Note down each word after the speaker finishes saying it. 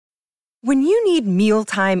When you need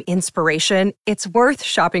mealtime inspiration, it's worth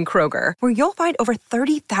shopping Kroger, where you'll find over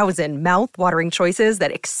 30,000 mouth-watering choices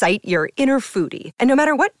that excite your inner foodie. And no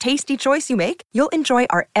matter what tasty choice you make, you'll enjoy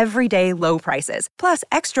our everyday low prices, plus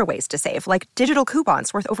extra ways to save, like digital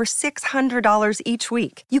coupons worth over $600 each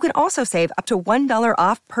week. You can also save up to $1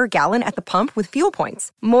 off per gallon at the pump with fuel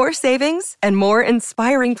points. More savings and more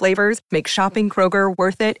inspiring flavors make shopping Kroger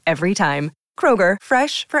worth it every time. Kroger,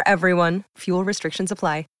 fresh for everyone. Fuel restrictions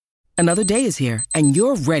apply. Another day is here, and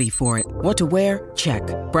you're ready for it. What to wear? Check.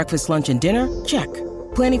 Breakfast, lunch, and dinner? Check.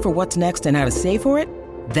 Planning for what's next and how to save for it?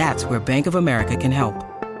 That's where Bank of America can help.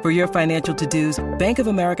 For your financial to-dos, Bank of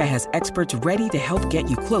America has experts ready to help get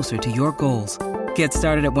you closer to your goals. Get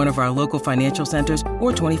started at one of our local financial centers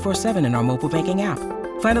or 24/7 in our mobile banking app.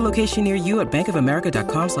 Find a location near you at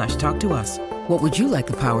bankofamerica.com/talktous. What would you like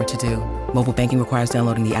the power to do? Mobile banking requires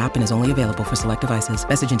downloading the app and is only available for select devices.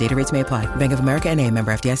 Message and data rates may apply. Bank of America N.A.,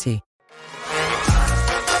 member FDIC.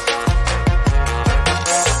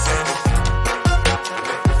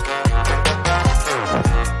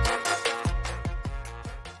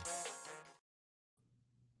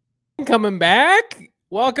 Coming back.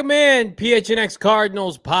 Welcome in, PHNX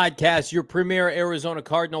Cardinals podcast, your premier Arizona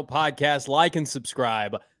Cardinal podcast. Like and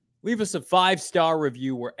subscribe. Leave us a 5-star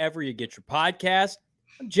review wherever you get your podcast.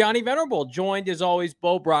 I'm Johnny Venerable, joined as always,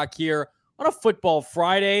 Bo Brock here on a Football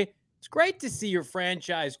Friday. It's great to see your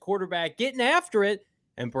franchise quarterback getting after it,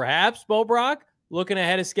 and perhaps, Bo Brock, looking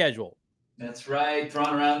ahead of schedule. That's right,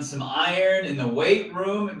 throwing around some iron in the weight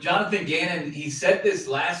room. Jonathan Gannon, he said this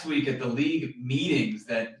last week at the league meetings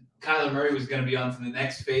that Kyler Murray was going to be on to the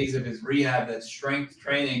next phase of his rehab, that strength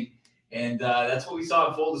training, and that's what we saw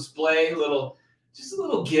in full display. Just a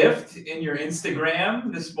little gift in your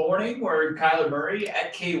Instagram this morning, where Kyler Murray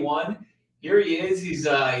at K1. Here he is. He's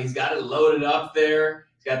got it loaded up there.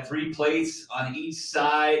 He's got 3 plates on each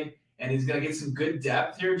side, and he's going to get some good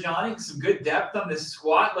depth here, Johnny. Some good depth on this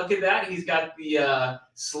squat. Look at that. He's got the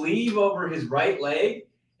sleeve over his right leg,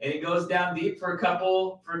 and he goes down deep for a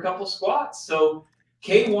couple squats. So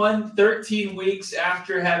K1, 13 weeks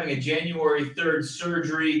after having a January 3rd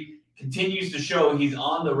surgery, continues to show he's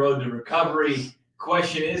on the road to recovery.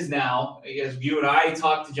 Question is now, as you and I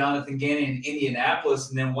talked to Jonathan Gannon in Indianapolis,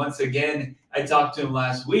 and then once again I talked to him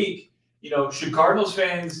last week, should Cardinals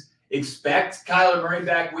fans expect Kyler Murray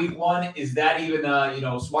back week 1? Is that even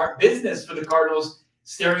smart business for the Cardinals,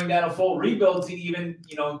 staring down a full rebuild to even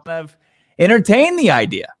entertain the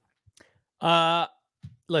idea?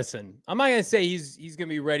 Listen, I'm not going to say he's going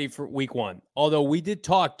to be ready for week 1, although we did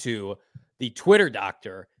talk to the Twitter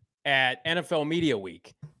doctor at NFL Media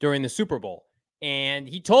Week during the Super Bowl, and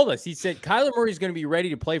he told us, he said, Kyler Murray is going to be ready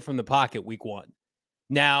to play from the pocket week 1.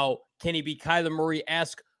 Now, can he be Kyler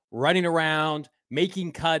Murray-esque, running around,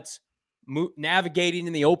 making cuts, navigating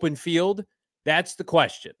in the open field? That's the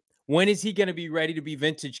question. When is he going to be ready to be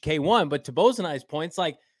vintage K1? But to Boz and I's points,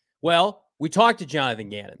 we talked to Jonathan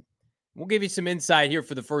Gannon. We'll give you some insight here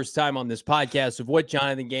for the first time on this podcast of what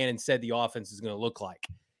Jonathan Gannon said the offense is going to look like.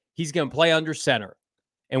 He's going to play under center.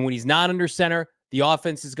 And when he's not under center, the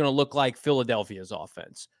offense is going to look like Philadelphia's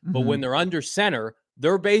offense. Mm-hmm. But when they're under center,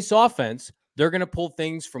 their base offense, they're going to pull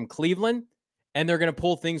things from Cleveland and they're going to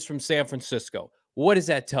pull things from San Francisco. What does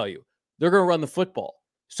that tell you? They're going to run the football.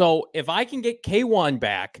 So if I can get K1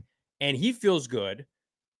 back and he feels good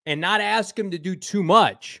and not ask him to do too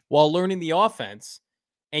much while learning the offense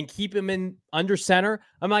and keep him in under center,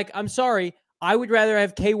 I'm sorry, I would rather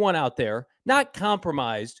have K1 out there, not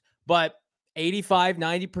compromised, but 85,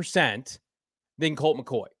 90% than Colt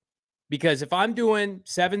McCoy. Because if I'm doing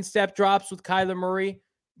 7-step drops with Kyler Murray,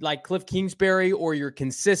 like Cliff Kingsbury, or you're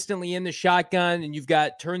consistently in the shotgun and you've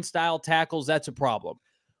got turnstile tackles, that's a problem.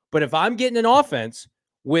 But if I'm getting an offense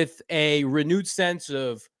with a renewed sense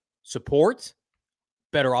of support,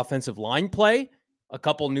 better offensive line play, a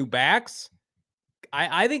couple new backs,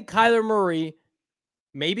 I think Kyler Murray,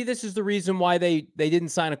 maybe this is the reason why they didn't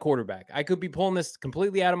sign a quarterback. I could be pulling this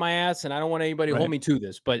completely out of my ass, and I don't want anybody to hold me to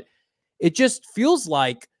this, but it just feels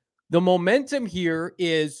like the momentum here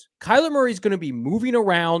is Kyler Murray's going to be moving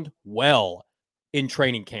around well in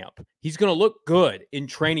training camp. He's going to look good in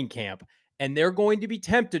training camp, and they're going to be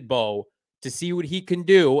tempted, Bo, to see what he can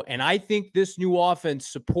do. And I think this new offense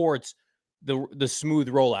supports the smooth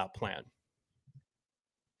rollout plan.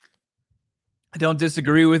 I don't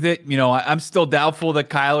disagree with it. I'm still doubtful that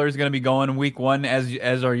Kyler is going to be going in week 1,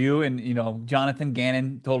 as are you. And, Jonathan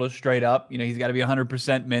Gannon told us straight up, he's got to be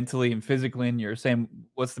 100% mentally and physically. And you're saying,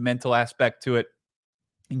 what's the mental aspect to it?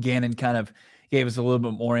 And Gannon kind of gave us a little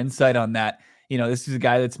bit more insight on that. This is a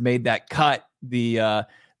guy that's made that cut, the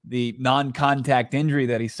the non-contact injury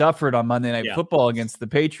that he suffered on Monday Night Football against the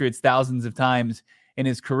Patriots thousands of times in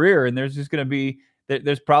his career. And there's just going to be,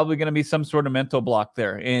 there's probably going to be some sort of mental block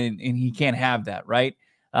there, and he can't have that, right?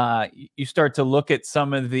 You start to look at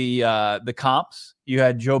some of the comps. You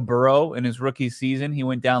had Joe Burrow in his rookie season. He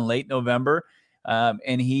went down late November,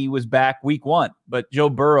 and he was back week 1. But Joe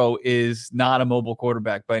Burrow is not a mobile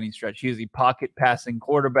quarterback by any stretch. He is a pocket passing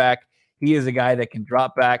quarterback. He is a guy that can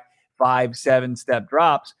drop back 5-7 step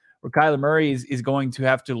drops, where Kyler Murray is going to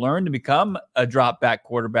have to learn to become a drop back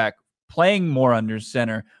quarterback, playing more under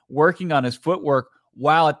center, working on his footwork,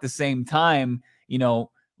 while at the same time,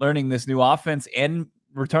 learning this new offense and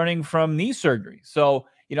returning from knee surgery. So,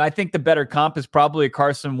 I think the better comp is probably a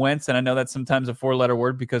Carson Wentz. And I know that's sometimes a 4-letter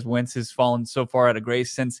word because Wentz has fallen so far out of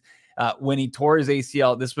grace since when he tore his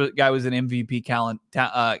ACL. This guy was an MVP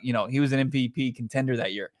he was an MVP contender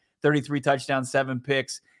that year. 33 touchdowns, 7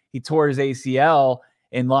 picks. He tore his ACL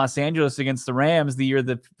in Los Angeles against the Rams the year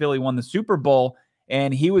that Philly won the Super Bowl,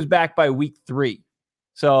 and he was back by week 3.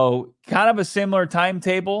 So kind of a similar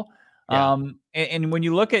timetable. Yeah. And when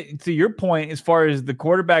you look at, to your point, as far as the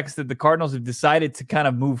quarterbacks that the Cardinals have decided to kind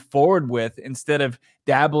of move forward with instead of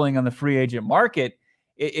dabbling on the free agent market,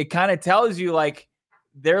 it kind of tells you like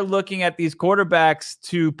they're looking at these quarterbacks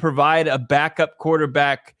to provide a backup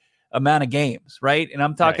quarterback amount of games, right? And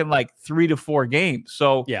I'm talking like 3 to 4 games.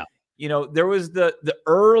 So yeah. There was the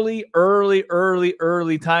early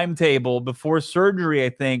timetable before surgery, I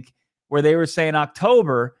think, where they were saying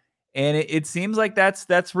October, and it seems like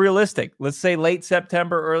that's realistic. Let's say late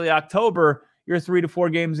September, early October, you're 3 to 4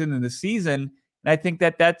 games into the season, and I think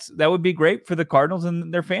that would be great for the Cardinals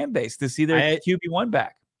and their fan base to see their QB1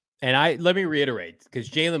 back. And let me reiterate, because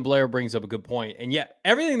Jalen Blair brings up a good point. And yet,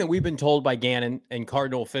 everything that we've been told by Gannon and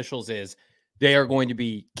Cardinal officials is they are going to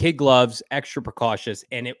be kid gloves, extra precautious,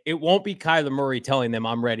 and it won't be Kyler Murray telling them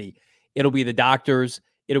I'm ready. It'll be the doctors,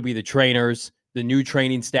 it'll be the trainers, the new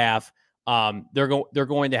training staff. They're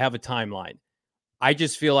going to have a timeline. I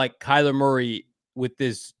just feel like Kyler Murray, with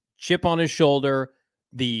this chip on his shoulder,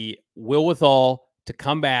 the wherewithal to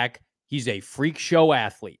come back, he's a freak show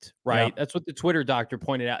athlete, right? Yep. That's what the Twitter doctor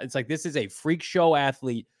pointed out. It's like, this is a freak show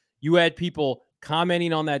athlete. You had people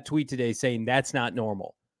commenting on that tweet today saying that's not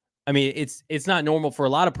normal. I mean, it's not normal for a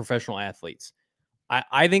lot of professional athletes.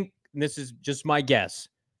 I think, and this is just my guess,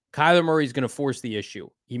 Kyler Murray is going to force the issue.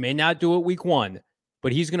 He may not do it week 1,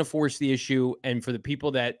 but he's going to force the issue. And for the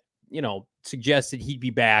people that, suggested he'd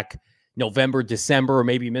be back November, December, or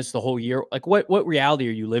maybe miss the whole year, like what reality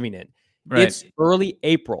are you living in? Right. It's early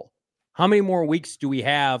April. How many more weeks do we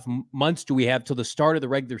have, months do we have till the start of the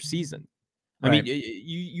regular season? I mean,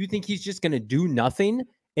 you think he's just going to do nothing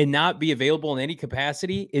and not be available in any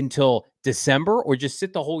capacity until December, or just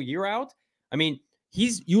sit the whole year out? I mean,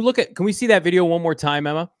 you look at, can we see that video one more time,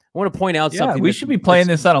 Emma? I want to point out something. We should be playing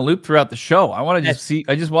this on a loop throughout the show. I want to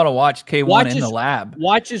I just want to watch K1 in the lab.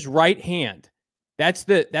 Watch his right hand. That's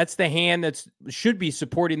the hand that should be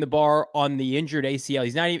supporting the bar on the injured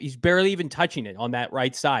ACL. He's barely even touching it on that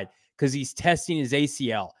right side because he's testing his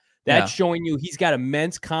ACL. That's showing you he's got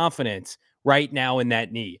immense confidence right now in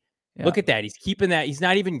that knee. Yeah. Look at that. He's keeping that. He's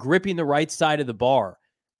not even gripping the right side of the bar.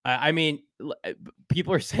 I mean,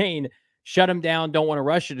 people are saying, shut him down, don't want to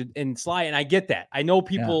rush it and slide. And I get that. I know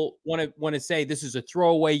people want to say this is a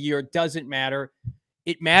throwaway year. It doesn't matter.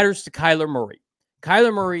 It matters to Kyler Murray.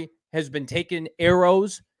 Kyler Murray has been taking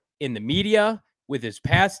arrows in the media with his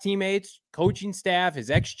past teammates, coaching staff, his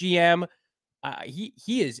ex-GM. He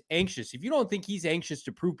is anxious. If you don't think he's anxious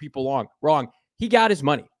to prove people wrong, he got his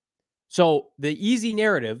money. So the easy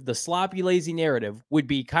narrative, the sloppy, lazy narrative would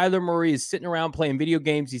be Kyler Murray is sitting around playing video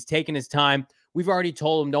games. He's taking his time. We've already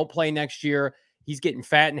told him don't play next year. He's getting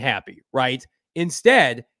fat and happy, right?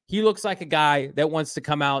 Instead, he looks like a guy that wants to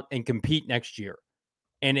come out and compete next year.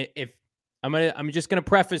 And if I'm just going to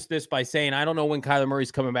preface this by saying I don't know when Kyler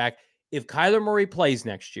Murray's coming back. If Kyler Murray plays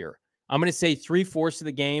next year, I'm going to say 3/4 of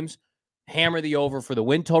the games, hammer the over for the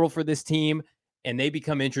win total for this team, and they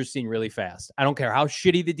become interesting really fast. I don't care how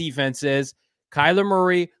shitty the defense is. Kyler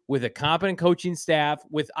Murray with a competent coaching staff,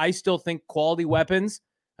 with, I still think, quality weapons.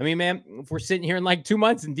 I mean, man, if we're sitting here in like 2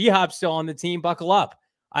 months and D-Hop's still on the team, buckle up.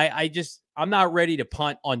 I'm not ready to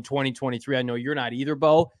punt on 2023. I know you're not either,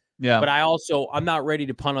 Bo. Yeah. But I'm not ready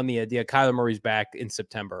to punt on the idea Kyler Murray's back in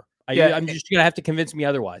September. I'm just going to have to convince me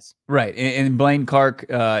otherwise. Right. And Blaine Clark,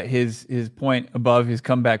 his point above his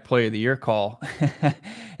comeback player of the year call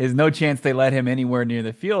is no chance they let him anywhere near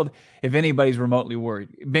the field if anybody's remotely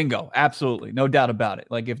worried. Bingo. Absolutely. No doubt about it.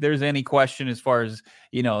 Like if there's any question as far as,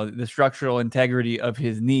 the structural integrity of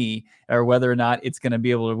his knee or whether or not it's going to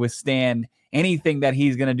be able to withstand anything that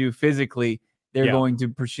he's going to do physically, they're going to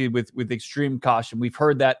proceed with extreme caution. We've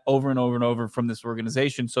heard that over and over and over from this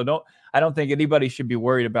organization. So I don't think anybody should be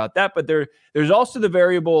worried about that. But there's also the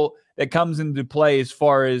variable that comes into play as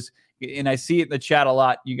far as, and I see it in the chat a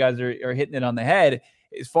lot, you guys are hitting it on the head,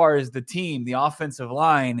 as far as the team, the offensive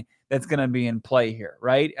line that's going to be in play here,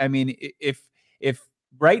 right? I mean, if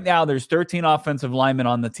right now there's 13 offensive linemen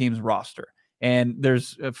on the team's roster, and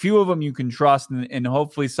there's a few of them you can trust, and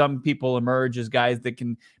hopefully some people emerge as guys that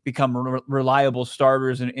can become reliable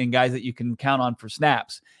starters and guys that you can count on for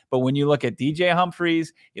snaps. But when you look at DJ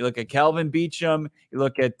Humphries, you look at Kelvin Beachum, you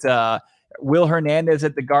look at Will Hernandez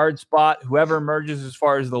at the guard spot, whoever emerges as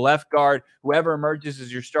far as the left guard, whoever emerges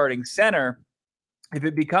as your starting center, if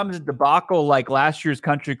it becomes a debacle like last year's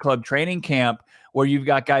country club training camp, where you've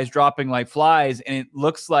got guys dropping like flies and it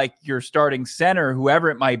looks like your starting center, whoever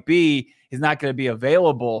it might be, is not going to be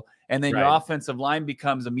available, and then your offensive line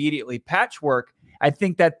becomes immediately patchwork, I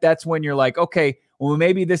think that's when you're like, okay, well,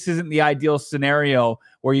 maybe this isn't the ideal scenario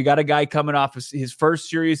where you got a guy coming off of his first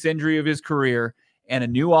serious injury of his career and a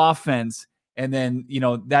new offense, and then,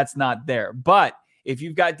 that's not there. But if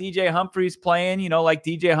you've got DJ Humphries playing, like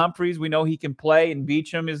DJ Humphries, we know he can play, and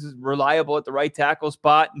Beachum is reliable at the right tackle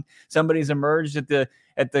spot, and somebody's emerged at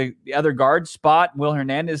the other guard spot. Will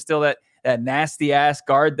Hernandez is still that nasty ass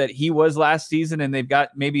guard that he was last season, and they've got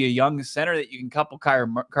maybe a young center that you can couple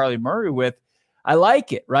Kyler Murray with. I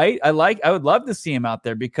like it, right? I would love to see him out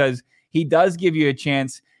there because he does give you a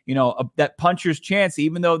chance, that puncher's chance,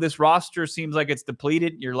 even though this roster seems like it's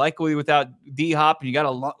depleted. You're likely without D-Hop, and you got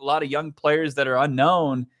a lot of young players that are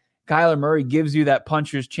unknown. Kyler Murray gives you that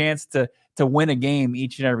puncher's chance to win a game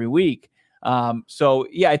each and every week. So,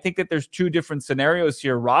 I think that there's two different scenarios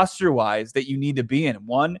here roster-wise that you need to be in.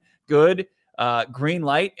 One, good, green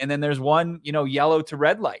light, and then there's one, yellow to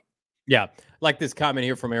red light. Yeah, like this comment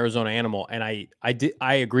here from Arizona Animal, and I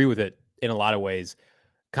agree with it in a lot of ways.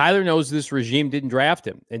 Kyler knows this regime didn't draft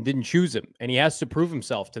him and didn't choose him, and he has to prove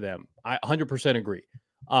himself to them. I 100% agree.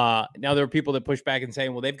 Now, there are people that push back and say,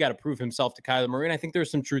 well, they've got to prove himself to Kyler Murray, and I think there's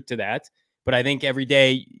some truth to that. But I think every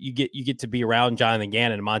day you get to be around Jonathan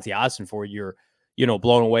Gannon and Monty Ossenford, you're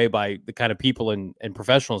blown away by the kind of people and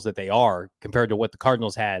professionals that they are compared to what the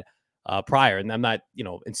Cardinals had prior. And I'm not,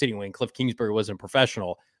 insinuating Cliff Kingsbury wasn't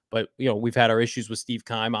professional, but, we've had our issues with Steve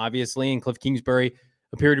Keim, obviously, and Cliff Kingsbury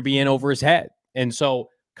appeared to be in over his head. And so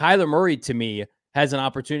Kyler Murray, to me, has an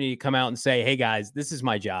opportunity to come out and say, hey, guys, this is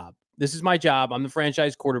my job. This is my job. I'm the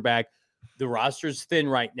franchise quarterback. The roster's thin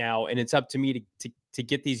right now, and it's up to me to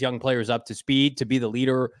get these young players up to speed, to be the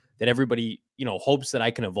leader that everybody, hopes that I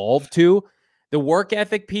can evolve to. The work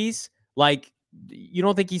ethic piece, like, you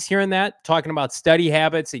don't think he's hearing that? Talking about study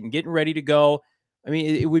habits and getting ready to go. I mean,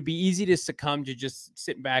 it would be easy to succumb to just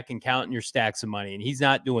sitting back and counting your stacks of money, and he's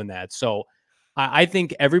not doing that. So I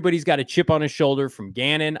think everybody's got a chip on his shoulder, from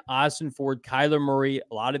Gannon, Ossenford, Kyler Murray,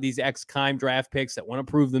 a lot of these ex-Keim draft picks that want to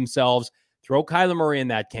prove themselves. Throw Kyler Murray in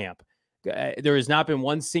that camp. There has not been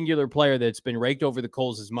one singular player that's been raked over the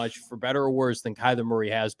coals as much, for better or worse, than Kyler Murray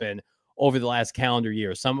has been over the last calendar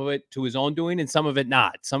year. Some of it to his own doing and some of it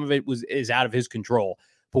not. Some of it is out of his control.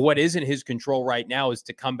 But what is in his control right now is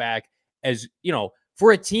to come back as,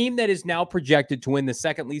 for a team that is now projected to win the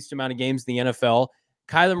second least amount of games in the NFL.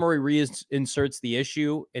 Kyler Murray reinserts the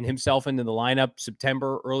issue and himself into the lineup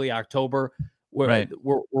September, early October. We're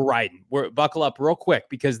riding. We're buckle up real quick,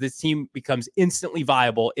 because this team becomes instantly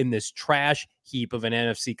viable in this trash heap of an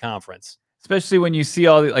NFC conference. Especially when you see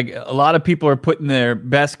a lot of people are putting their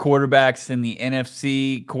best quarterbacks in the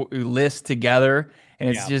NFC list together, and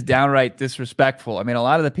it's just downright disrespectful. I mean, a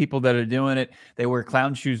lot of the people that are doing it, they wear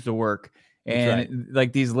clown shoes to work. And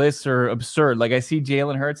like, these lists are absurd. Like, I see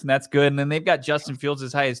Jalen Hurts, and that's good. And then they've got Justin Fields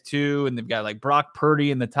as high as 2, and they've got like Brock Purdy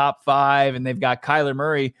in the top 5, and they've got Kyler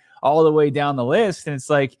Murray all the way down the list. And it's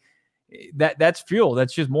like, that's fuel.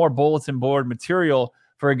 That's just more bulletin board material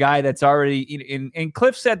for a guy that's already and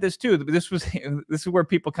Cliff said this too. This is where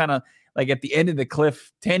people kind of, like, at the end of the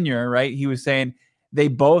Cliff tenure, right? He was saying they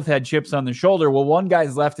both had chips on their shoulder. Well, one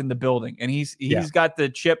guy's left in the building, and he's got the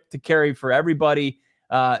chip to carry for everybody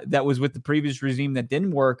that was with the previous regime that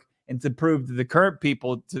didn't work, and to prove to the current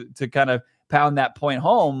people to kind of pound that point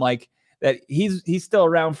home, like, that he's still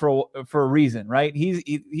around for a reason, right?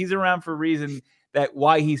 He's around for a reason, that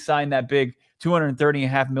why he signed that big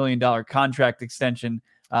 $230.5 million contract extension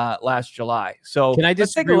last July. So can I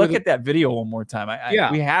just take a look at that video one more time?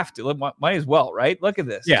 We have to. Might as well, right? Look at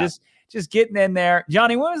this. Yeah. Just getting in there.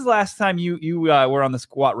 Johnny, when was the last time you were on the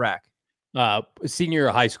squat rack? Senior year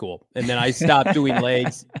of high school, and then I stopped doing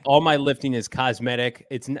legs. All my lifting is cosmetic.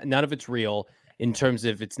 It's none of it's real, in terms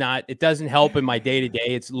of it doesn't help in my day to day.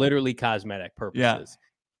 It's literally cosmetic purposes.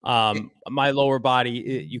 My lower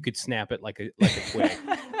body, you could snap it like a twig.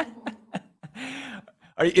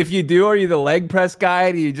 If you do, are you the leg press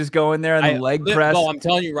guy? Do you just go in there and the leg press? Bo, I'm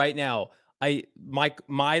telling you right now,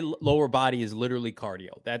 my lower body is literally cardio.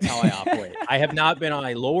 That's how I operate. I have not been on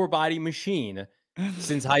a lower body machine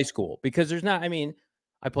since high school because there's not. I mean,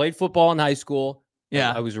 I played football in high school.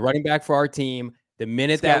 Yeah, I was running back for our team. The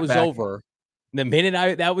minute that Scat was back. over,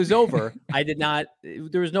 that was over, I did not.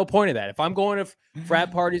 There was no point of that. If I'm going to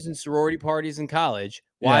frat parties and sorority parties in college,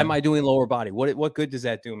 why am I doing lower body? What good does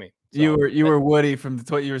that do me? So, you were Woody from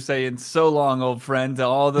what you were saying. So long, old friend. To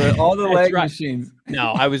all the leg right. machines.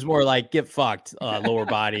 No, I was more like get fucked, lower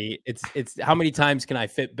body. It's how many times can I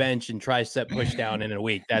fit bench and tricep push down in a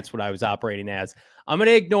week? That's what I was operating as. I'm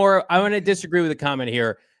gonna disagree with the comment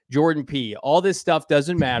here. Jordan P. All this stuff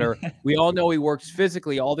doesn't matter. We all know he works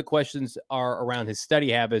physically. All the questions are around his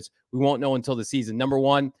study habits. We won't know until the season. Number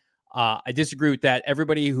one, I disagree with that.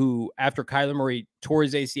 Everybody who, after Kyler Murray tore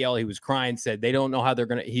his ACL, he was crying, said they don't know how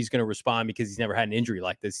he's gonna respond because he's never had an injury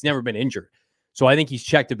like this. He's never been injured. So I think he's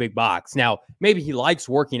checked a big box. Now, maybe he likes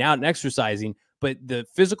working out and exercising, but the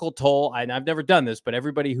physical toll, and I've never done this, but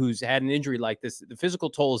everybody who's had an injury like this, the physical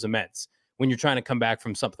toll is immense when you're trying to come back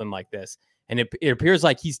from something like this. And it appears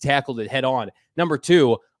like he's tackled it head on. Number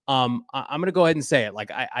two, I'm going to go ahead and say it.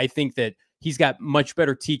 Like, I think that he's got much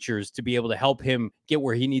better teachers to be able to help him get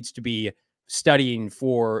where he needs to be studying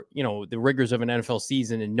for, the rigors of an NFL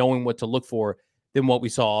season and knowing what to look for than what we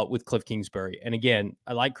saw with Cliff Kingsbury. And again,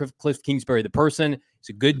 I like Cliff Kingsbury, the person. He's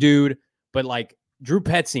a good dude, but like Drew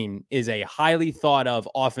Petzing is a highly thought of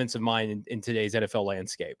offensive mind in today's NFL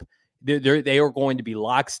landscape. They are going to be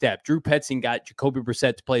lockstep. Drew Petzing got Jacoby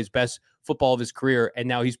Brissett to play his best football of his career, and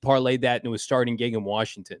now he's parlayed that into a starting gig in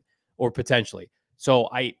Washington, or potentially. So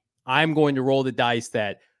I'm going to roll the dice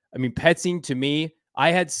that, Petzing, to me,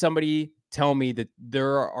 I had somebody tell me that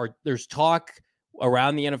there's talk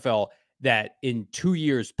around the NFL that in 2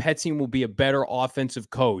 years, Petzing will be a better offensive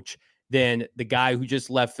coach than the guy who just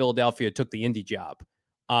left Philadelphia, took the Indy job,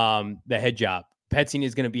 the head job. Petzing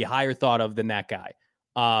is going to be higher thought of than that guy.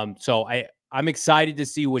 So I'm excited to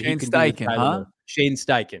see what he can do with Kyler. Shane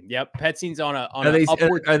Steichen. Yep. Petzing's on an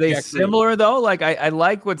upward Are they trajectory. similar though? Like I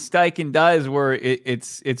like what Steichen does, where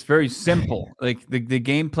it's very simple. Like the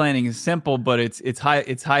game planning is simple, but it's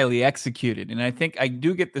highly executed. And I think I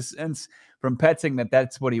do get the sense from Petzing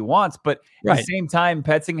that's what he wants. But at the same time,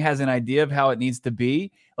 Petzing has an idea of how it needs to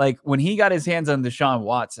be. Like when he got his hands on Deshaun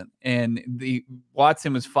Watson and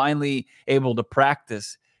Watson was finally able to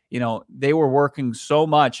practice, they were working so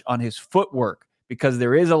much on his footwork because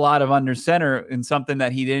there is a lot of under center and something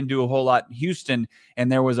that he didn't do a whole lot in Houston.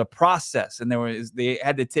 And there was a process, and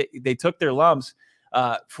they took their lumps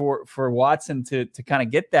for Watson to kind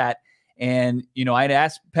of get that. And, I'd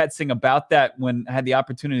asked Petzing about that when I had the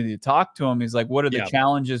opportunity to talk to him. He's like, what are the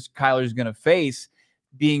challenges Kyler's going to face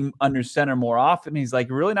being under center more often? He's like,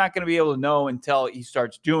 you're really not going to be able to know until he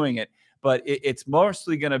starts doing it. But it's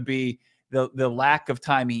mostly going to be the lack of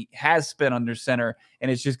time he has spent under center.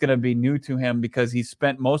 And it's just going to be new to him because he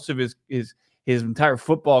spent most of his entire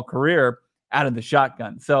football career out of the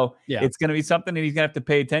shotgun. So it's going to be something that he's going to have to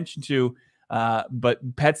pay attention to.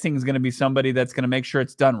 But Petzing is going to be somebody that's going to make sure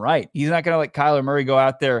it's done right. He's not going to let Kyler Murray go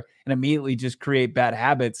out there and immediately just create bad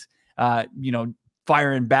habits,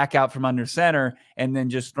 firing back out from under center and then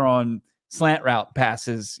just throwing slant route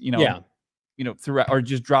passes, throughout, or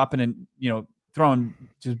just dropping and, throwing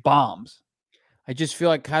just bombs. I just feel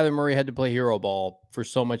like Kyler Murray had to play hero ball for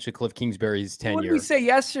so much of Cliff Kingsbury's tenure. What did we say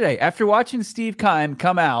yesterday after watching Steve Keim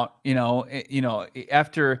come out,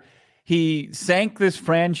 after he sank this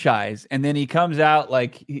franchise, and then he comes out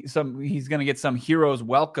like he's going to get some hero's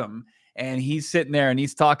welcome, and he's sitting there and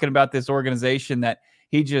he's talking about this organization that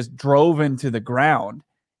he just drove into the ground,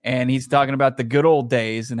 and he's talking about the good old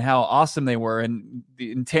days and how awesome they were, and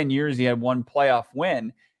in 10 years he had one playoff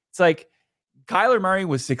win. It's like Kyler Murray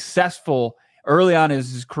was successful early on in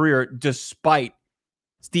his career despite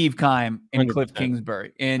Steve Keim and 100%. Cliff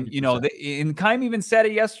Kingsbury. And, 100%. And Keim even said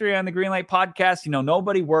it yesterday on the Greenlight podcast,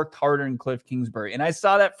 nobody worked harder than Cliff Kingsbury. And I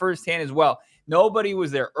saw that firsthand as well. Nobody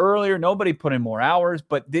was there earlier. Nobody put in more hours,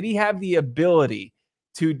 but did he have the ability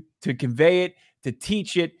to convey it, to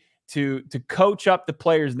teach it, to coach up the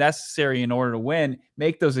players necessary in order to win,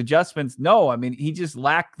 make those adjustments? No, he just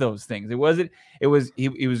lacked those things. He was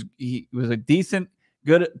a decent,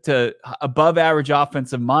 good to above average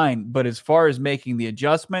offensive mind, but as far as making the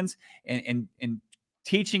adjustments and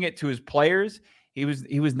teaching it to his players, he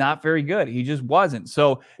was not very good. He just wasn't.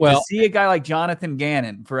 So to see a guy like Jonathan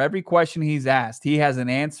Gannon, for every question he's asked, he has an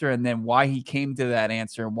answer, and then why he came to that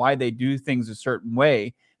answer and why they do things a certain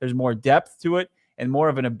way. There's more depth to it, and more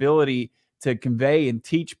of an ability to convey and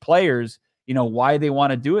teach players, why they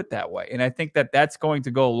want to do it that way. And I think that that's going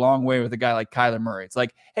to go a long way with a guy like Kyler Murray. It's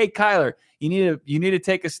like, hey, Kyler, you need to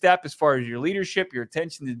take a step as far as your leadership, your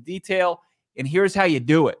attention to detail, and here's how you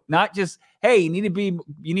do it. Not just, hey, you need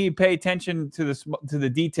to pay attention to the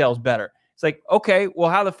details better. It's like, okay, well,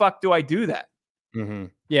 how the fuck do I do that? Mm-hmm.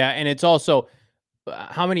 Yeah, and it's also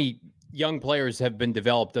how many young players have been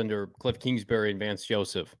developed under Cliff Kingsbury and Vance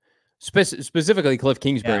Joseph. Specifically Cliff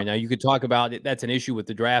Kingsbury. Yeah. Now, you could talk about it. That's an issue with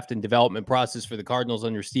the draft and development process for the Cardinals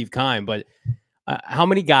under Steve Keim. But how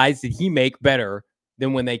many guys did he make better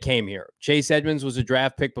than when they came here? Chase Edmonds was a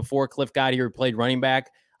draft pick before Cliff got here. He played running back.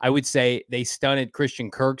 I would say they stunted Christian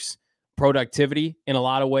Kirk's productivity in a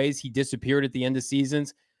lot of ways. He disappeared at the end of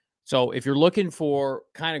seasons. So if you're looking for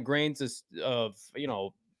kind of grains of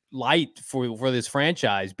light for this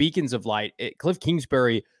franchise, beacons of light, Cliff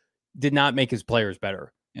Kingsbury did not make his players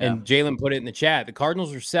better. Yeah. And Jalen put it in the chat. The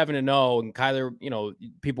Cardinals were 7-0, and Kyler,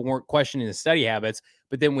 people weren't questioning his study habits.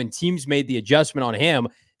 But then when teams made the adjustment on him,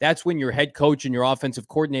 that's when your head coach and your offensive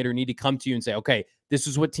coordinator need to come to you and say, okay, this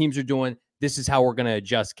is what teams are doing. This is how we're going to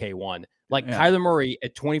adjust K1. Like Kyler Murray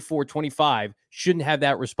at 24, 25 shouldn't have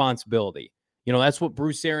that responsibility. That's what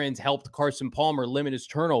Bruce Arians helped Carson Palmer limit his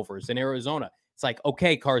turnovers in Arizona. It's like,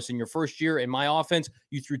 okay, Carson, your first year in my offense,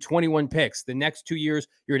 you threw 21 picks. The next 2 years,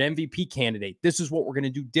 you're an MVP candidate. This is what we're going to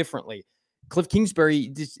do differently. Cliff Kingsbury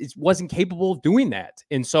just wasn't capable of doing that.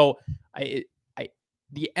 And so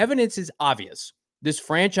the evidence is obvious. This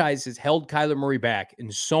franchise has held Kyler Murray back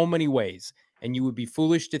in so many ways. And you would be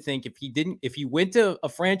foolish to think if he went to a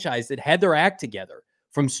franchise that had their act together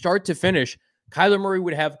from start to finish, Kyler Murray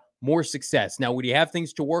would have more success. Now, would he have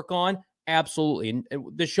things to work on? Absolutely. And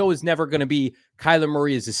the show is never going to be Kyler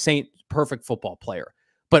Murray is a saint perfect football player.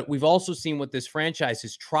 But we've also seen what this franchise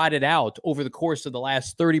has trotted out over the course of the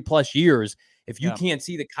last 30 plus years. If you can't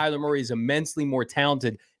see that Kyler Murray is immensely more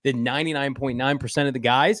talented than 99.9% of the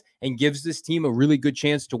guys and gives this team a really good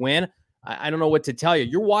chance to win, I don't know what to tell you.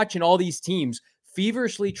 You're watching all these teams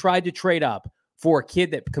feverishly tried to trade up for a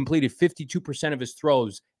kid that completed 52% of his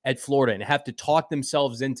throws at Florida and have to talk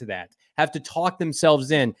themselves into that, have to talk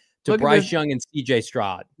themselves in to Bryce Young and CJ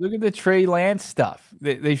Stroud. Look at the Trey Lance stuff.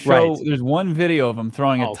 They show there's one video of him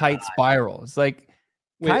throwing a tight spiral. It's like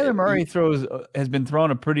Kyler Murray has been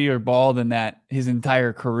throwing a prettier ball than that his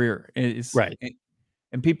entire career. It's right.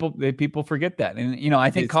 And people forget that. And,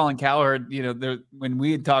 I think Colin Cowherd, when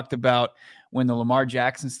we had talked about when the Lamar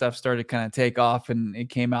Jackson stuff started to kind of take off and it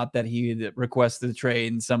came out that he had requested a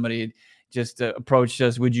trade and somebody just approached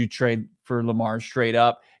us, would you trade for Lamar straight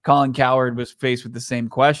up? Colin Cowherd was faced with the same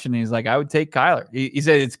question. He's like, I would take Kyler. He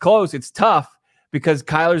said it's close. It's tough because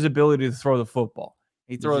Kyler's ability to throw the football.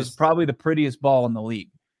 He throws probably the prettiest ball in the league.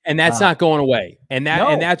 And that's not going away. And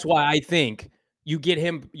that's why I think you get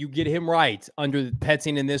him right under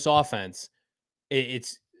Petzing in this offense.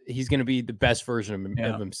 He's going to be the best version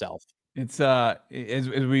of himself. It's as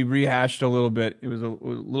we rehashed a little bit, it was a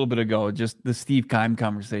little bit ago, just the Steve Keim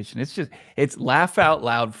conversation. It's laugh out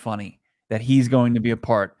loud funny that he's going to be a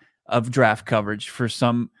part of draft coverage for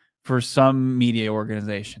some media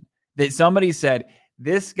organization. That somebody said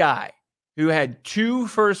this guy who had 2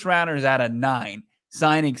 first rounders out of 9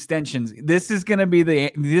 sign extensions. This is going to be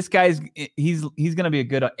he's going to be a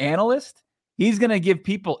good analyst. He's going to give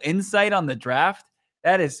people insight on the draft.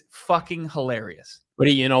 That is fucking hilarious.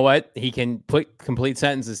 But you know what? He can put complete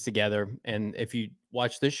sentences together. And if you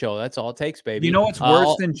watch this show, that's all it takes, baby. You know what's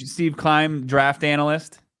worse than Steve Keim, draft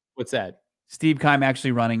analyst? What's that? Steve Keim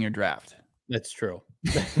actually running your draft. That's true.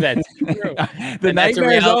 That's true. The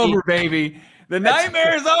nightmare is over, baby. The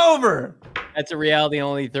nightmare is over. That's a reality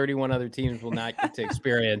only 31 other teams will not get to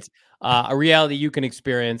experience. A reality you can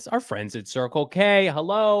experience. Our friends at Circle K.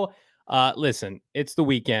 Hello. Listen, it's the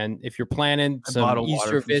weekend. If you're planning some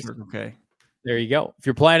Easter visits, there you go. If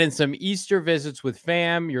you're planning some Easter visits with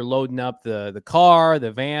fam, you're loading up the car,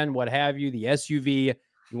 the van, what have you, the SUV.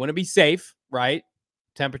 You want to be safe, right?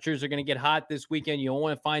 Temperatures are going to get hot this weekend. You don't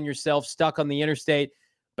want to find yourself stuck on the interstate,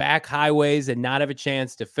 back highways, and not have a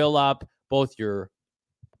chance to fill up both your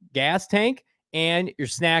gas tank and your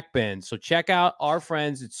snack bin. So check out our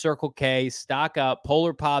friends at Circle K. Stock up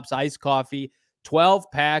Polar Pops, iced coffee,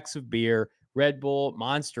 12 packs of beer, Red Bull,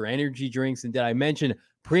 Monster energy drinks. And did I mention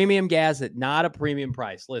premium gas at not a premium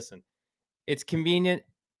price? Listen, it's convenient.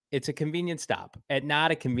 It's a convenient stop at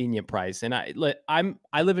not a convenient price. And I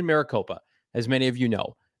live in Maricopa, as many of you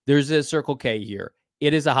know. There's a Circle K here.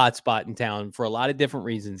 It is a hot spot in town for a lot of different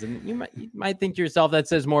reasons. And you might think to yourself, that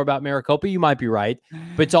says more about Maricopa. You might be right.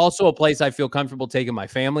 But it's also a place I feel comfortable taking my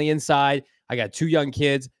family inside. I got 2 young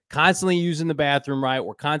kids, constantly using the bathroom, right?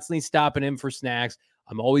 We're constantly stopping in for snacks.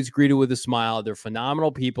 I'm always greeted with a smile. They're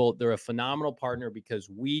phenomenal people. They're a phenomenal partner because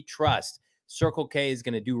we trust Circle K is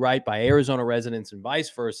going to do right by Arizona residents and vice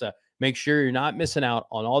versa. Make sure you're not missing out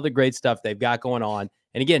on all the great stuff they've got going on.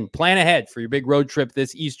 And again, plan ahead for your big road trip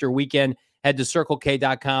this Easter weekend. Head to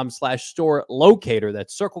circlek.com/store locator.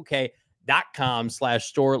 That's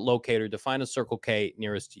circlek.com/store locator to find a Circle K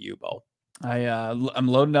nearest to you, Bo. I'm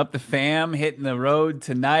loading up the fam, hitting the road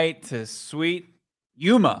tonight to sweet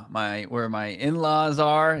Yuma, where my in-laws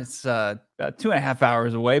are. It's about 2.5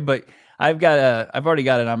 hours away, but I've already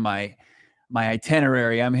got it on my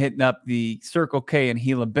itinerary. I'm hitting up the Circle K in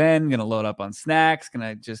Gila Bend. Gonna load up on snacks.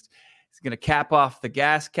 It's gonna cap off the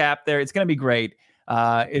gas cap there. It's gonna be great.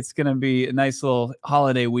 It's gonna be a nice little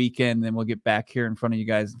holiday weekend. Then we'll get back here in front of you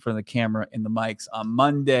guys, in front of the camera and the mics on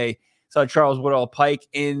Monday. Saw Charles Woodall Pike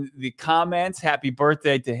in the comments. Happy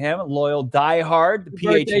birthday to him. Loyal diehard. The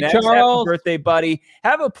PHNX. Happy birthday, buddy.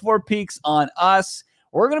 Have a Four Peaks on us.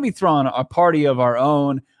 We're going to be throwing a party of our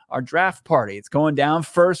own, our draft party. It's going down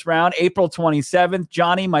first round, April 27th.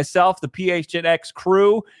 Johnny, myself, the PHNX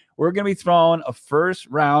crew, we're going to be throwing a first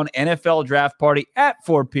round NFL draft party at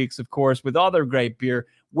Four Peaks, of course, with all their great beer,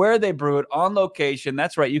 where they brew it, on location.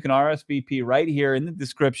 That's right. You can RSVP right here in the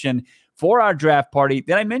description for our draft party.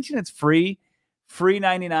 Did I mention it's free? Free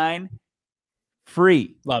 99.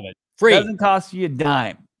 Free. Love it. Free. Doesn't cost you a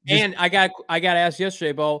dime. And I got asked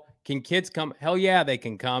yesterday, Bo, can kids come? Hell yeah, they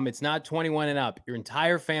can come. It's not 21 and up. Your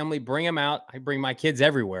entire family, bring them out. I bring my kids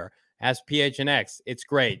everywhere. Ask PHNX. It's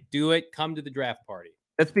great. Do it. Come to the draft party.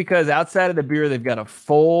 That's because outside of the beer, they've got a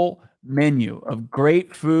full menu of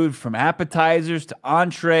great food, from appetizers to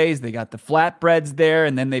entrees. They got the flatbreads there,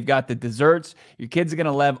 and then they've got the desserts. Your kids are going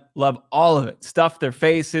to love all of it. Stuff their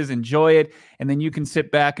faces, enjoy it, and then you can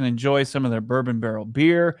sit back and enjoy some of their bourbon barrel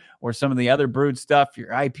beer or some of the other brewed stuff. Your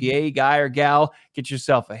IPA guy or gal, get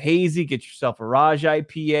yourself a hazy, get yourself a Raj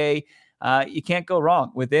IPA. You can't go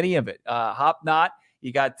wrong with any of it. Hop Knot.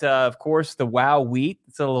 You got, of course, the Wow Wheat.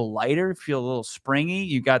 It's a little lighter, feel a little springy.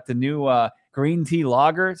 You got the new green tea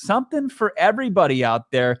lager. Something for everybody out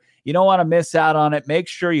there. You don't want to miss out on it. Make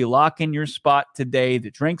sure you lock in your spot today. The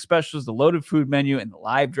drink specials, the loaded food menu, and the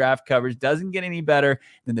live draft coverage doesn't get any better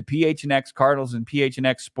than the PHNX Cardinals and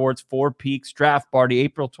PHNX Sports Four Peaks draft party,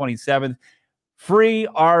 April 27th. Free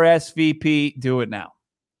RSVP. Do it now.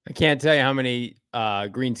 I can't tell you how many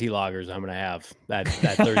green tea lagers I'm going to have that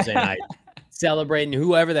Thursday night. Celebrating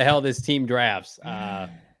whoever the hell this team drafts.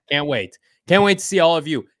 Can't wait. Can't wait to see all of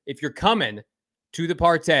you. If you're coming to the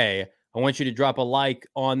party, I want you to drop a like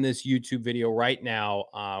on this YouTube video right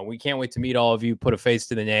now. We can't wait to meet all of you, put a face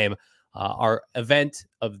to the name. Our event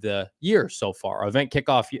of the year so far, our event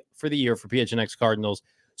kickoff for the year for PHNX Cardinals.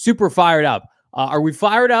 Super fired up. Are we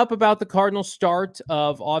fired up about the Cardinals start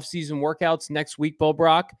of offseason workouts next week, Bo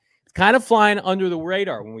Brock? It's kind of flying under the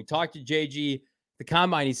radar. When we talked to JG, the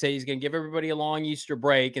combine, he said he's going to give everybody a long Easter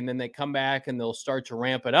break, and then they come back and they'll start to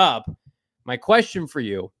ramp it up. My question for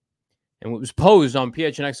you, and what was posed on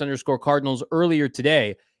PHNX_Cardinals earlier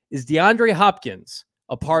today, is DeAndre Hopkins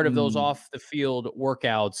a part of those off the field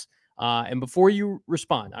workouts? And before you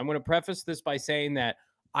respond, I'm going to preface this by saying that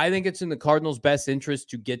I think it's in the Cardinals' best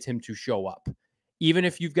interest to get him to show up. Even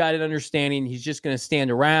if you've got an understanding he's just going to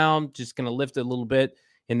stand around, just going to lift a little bit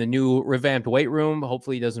in the new revamped weight room.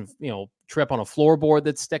 Hopefully he doesn't, trip on a floorboard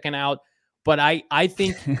that's sticking out. But I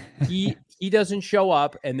think he doesn't show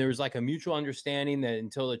up, and there's like a mutual understanding that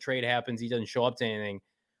until the trade happens, he doesn't show up to anything.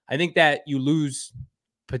 I think that you lose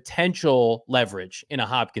potential leverage in a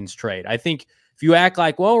Hopkins trade. I think if you act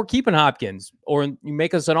like, well, we're keeping Hopkins, or you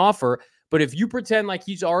make us an offer, but if you pretend like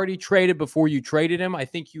he's already traded before you traded him, I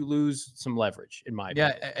think you lose some leverage, in my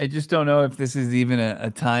opinion. I just don't know if this is even a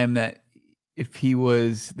time that,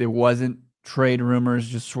 if there wasn't trade rumors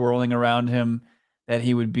just swirling around him, that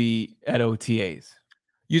he would be at OTAs.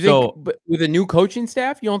 You think, but with a new coaching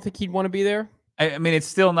staff, you don't think he'd want to be there? I mean, it's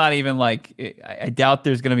still not even like, I doubt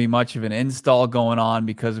there's going to be much of an install going on,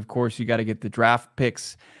 because of course you got to get the draft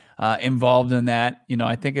picks involved in that.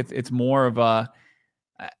 I think it's more of a,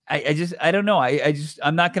 I don't know.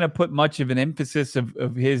 I'm not going to put much of an emphasis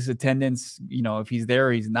of his attendance, if he's there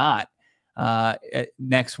or he's not.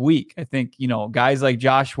 Next week, I think, guys like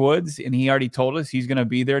Josh Woods, and he already told us he's going to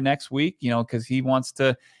be there next week, because he wants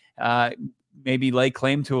to maybe lay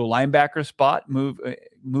claim to a linebacker spot,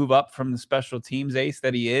 move up from the special teams ace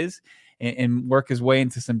that he is, and work his way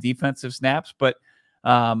into some defensive snaps. But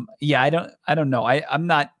I don't know.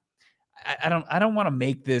 I don't want to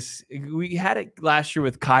make this. We had it last year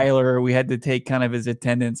with Kyler. We had to take kind of his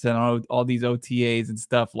attendance and all these OTAs and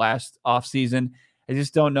stuff last offseason. I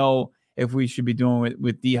just don't know if we should be doing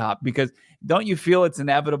with D-Hop, because don't you feel it's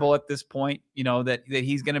inevitable at this point, that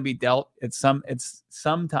he's going to be dealt at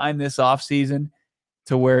sometime this offseason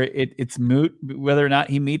to where it's moot whether or not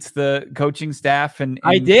he meets the coaching staff? And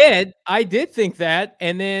I did think that.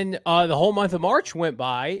 And then the whole month of March went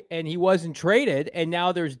by and he wasn't traded. And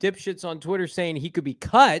now there's dipshits on Twitter saying he could be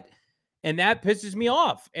cut. And that pisses me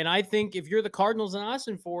off. And I think if you're the Cardinals and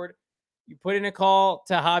Austin Ford, you put in a call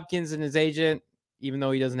to Hopkins and his agent, even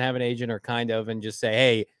though he doesn't have an agent, or kind of, and just say,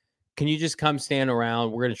 hey, can you just come stand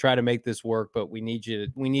around? We're going to try to make this work, but we need you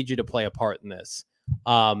to play a part in this.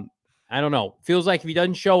 I don't know. Feels like if he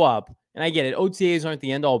doesn't show up, and I get it, OTAs aren't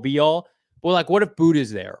the end all be all, but like, what if Boot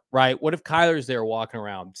is there, right? What if Kyler's there walking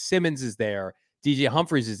around? Simmons is there. DJ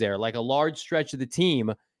Humphries is there. Like a large stretch of the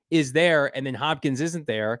team is there, and then Hopkins isn't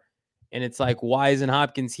there. And it's like, why isn't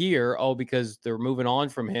Hopkins here? Oh, because they're moving on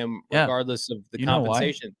from him, regardless of the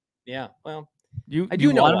compensation. Yeah, well, I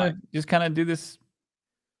do know why. Just kind of do this.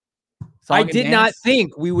 I did not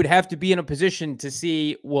think we would have to be in a position to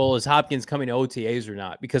see, well, is Hopkins coming to OTAs or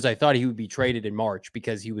not? Because I thought he would be traded in March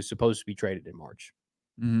because he was supposed to be traded in March.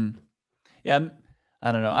 Mm-hmm. Yeah,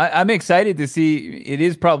 I don't know. I'm excited to see. It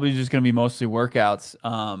is probably just going to be mostly workouts.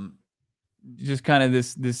 Just kind of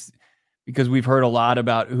this. Because we've heard a lot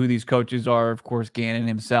about who these coaches are. Of course, Gannon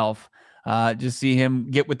himself. Just see him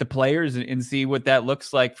get with the players and see what that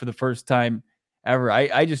looks like for the first time ever.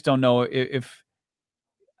 I just don't know if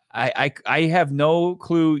I have no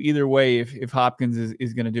clue either way if Hopkins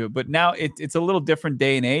is going to do it. But now it's a little different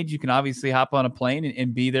day and age. You can obviously hop on a plane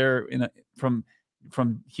and be there from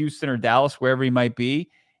Houston or Dallas, wherever he might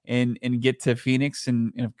be, and get to Phoenix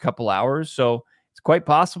in a couple hours. So it's quite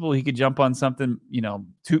possible he could jump on something,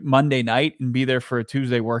 Monday night and be there for a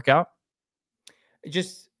Tuesday workout.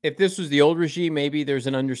 Just if this was the old regime, maybe there's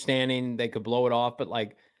an understanding they could blow it off. But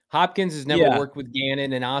like Hopkins has never worked with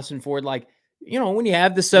Gannon and Austin Ford. Like, when you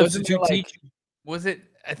have the substitute teacher. Was it,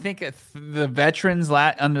 I think the veterans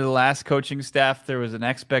under the last coaching staff, there was an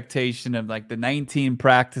expectation of like the 19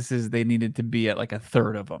 practices, they needed to be at like a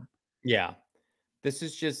third of them. Yeah. This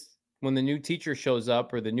is just when the new teacher shows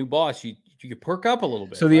up or the new boss, you could perk up a little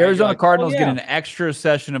bit. So the Arizona Cardinals get an extra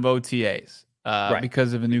session of OTAs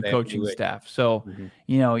because of a new coaching staff. So,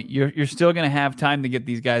 you're still going to have time to get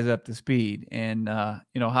these guys up to speed. And,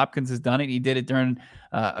 Hopkins has done it. He did it during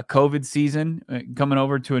a COVID season, coming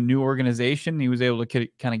over to a new organization. He was able to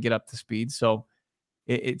kind of get up to speed. So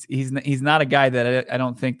he's not a guy that I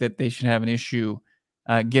don't think that they should have an issue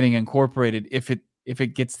getting incorporated if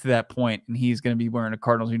it gets to that point and he's going to be wearing a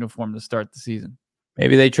Cardinals uniform to start the season.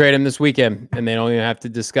 Maybe they trade him this weekend and they don't even have to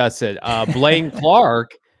discuss it. Blaine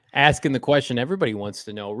Clark asking the question everybody wants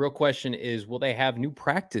to know. Real question is, will they have new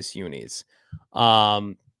practice unis?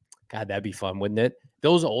 God, that'd be fun, wouldn't it?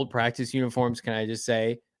 Those old practice uniforms, can I just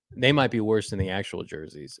say, they might be worse than the actual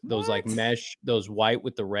jerseys. Those like mesh, those white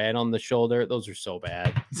with the red on the shoulder, those are so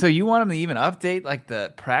bad. So you want them to even update like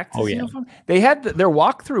the practice uniform? They had their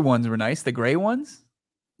walkthrough ones were nice, the gray ones.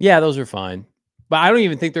 Yeah, those are fine. But I don't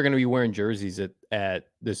even think they're going to be wearing jerseys at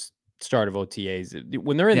this start of OTAs.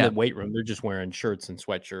 When they're in the weight room, they're just wearing shirts and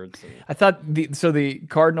sweatshirts. I thought the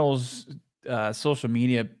Cardinals social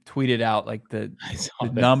media tweeted out like the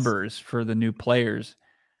numbers for the new players.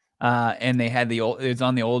 And they had it's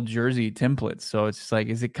on the old jersey templates. So it's just like,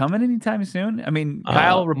 is it coming anytime soon? I mean,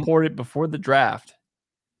 Kyle reported before the draft.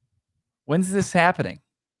 When's this happening?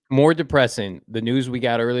 More depressing, the news we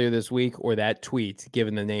got earlier this week or that tweet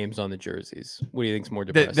given the names on the jerseys? What do you think is more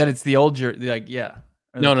depressing? That it's the old jersey, like, yeah.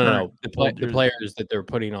 No. The players that they're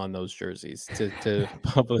putting on those jerseys to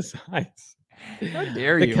publicize. How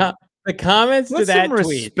dare you? The comments to that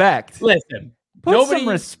tweet. Respect. Listen. Put some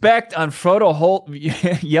respect on Frodo Holt.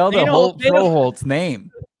 Yell the Frodo Holt's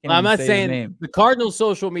name. I'm not saying the Cardinals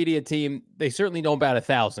social media team, they certainly don't bat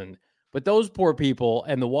 1,000, but those poor people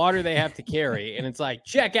and the water they have to carry. And it's like,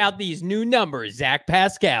 check out these new numbers. Zach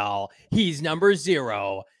Pascal, he's number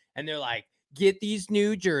 0. And they're like, get these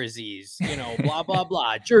new jerseys, blah, blah,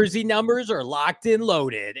 blah. Jersey numbers are locked and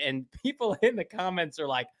loaded. And people in the comments are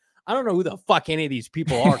like, I don't know who the fuck any of these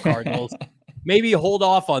people are, Cardinals. Maybe hold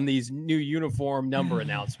off on these new uniform number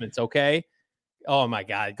announcements, okay? Oh, my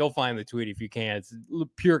God. Go find the tweet if you can. It's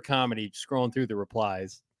pure comedy scrolling through the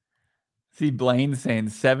replies. See Blaine saying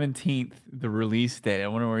 17th, the release date. I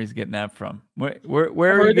wonder where he's getting that from.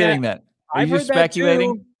 Where are you getting that? Are you just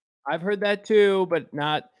speculating? I've heard that too, but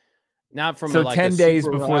not from so 10 days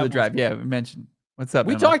before the drive. Yeah, we mentioned. What's up?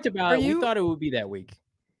 We talked about it. We thought it would be that week.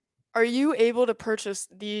 Are you able to purchase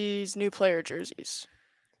these new player jerseys?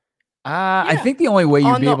 I think the only way you'd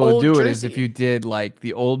On be the able to old do it is if jersey. you did like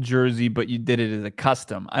the old jersey, but you did it as a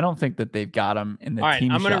custom. I don't think that they've got them in the All right,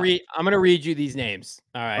 team I'm shop. gonna read you these names.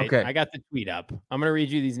 All right, Okay. I got the tweet up. I'm gonna read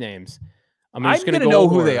you these names. I'm I'm just gonna gonna go know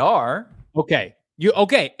over who they are. Okay,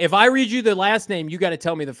 if I read you the last name, you got to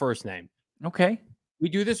tell me the first name. Okay. We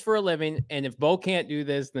do this for a living, and if Bo can't do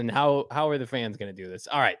this, then how are the fans gonna do this?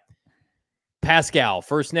 All right, Pascal,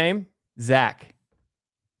 first name. Zach.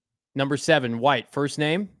 Number 7, White, first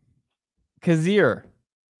name. Kazir.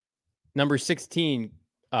 Number 16,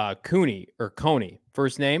 Coney,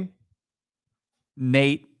 first name.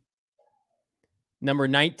 Nate. Number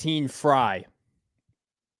 19, Fry.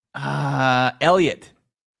 Elliot.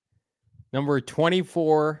 Number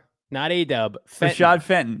 24, not A-Dub, Fenton. Rashad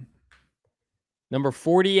Fenton. Number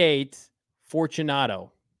 48,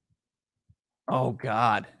 Fortunato. Oh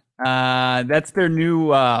God. That's their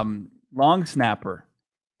new long snapper.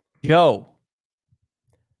 Joe.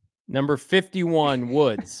 Number 51,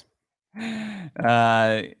 Woods.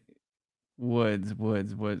 Woods.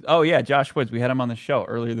 Oh yeah, Josh Woods. We had him on the show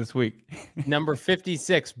earlier this week. Number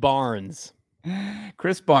 56, Barnes.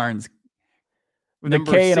 Chris Barnes. With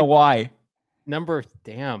Number a K and a Y. Number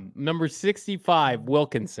 65,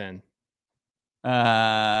 Wilkinson.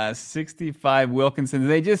 65 Wilkinson.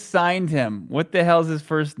 They just signed him. What the hell's his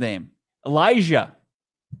first name? Elijah.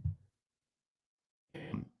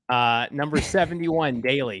 Number 71,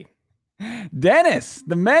 Daly. Dennis,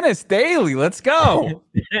 the Menace Daly. Let's go.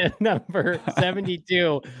 Number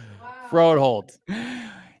 72, Froholt.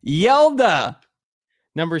 Yelda.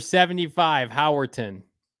 Number 75, Howerton.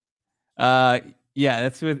 Yeah,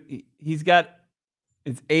 that's with he's got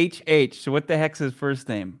it's HH. So what the heck's his first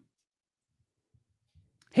name?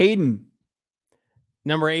 Hayden.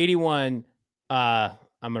 Number 81, I'm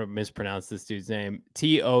gonna mispronounce this dude's name.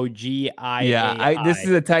 Togia. Yeah, this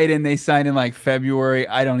is a tight end they signed in like February.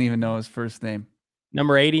 I don't even know his first name.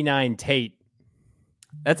 Number 89, Tate.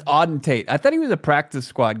 That's Auden Tate. I thought he was a practice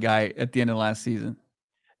squad guy at the end of last season.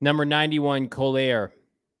 Number 91, Collier.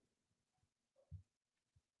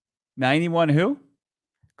 91 who?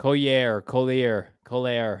 Collier.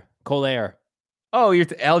 Oh, you're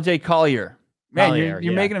LJ Collier. Man, Collier,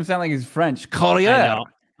 you're making him sound like he's French. Collier. I know.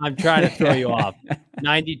 I'm trying to throw you off.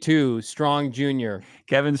 92, Strong Jr.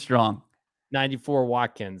 Kevin Strong. 94,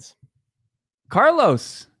 Watkins.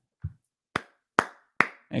 Carlos.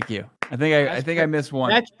 Thank you. I think I missed one.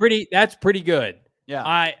 That's pretty good.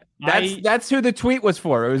 Yeah. That's who the tweet was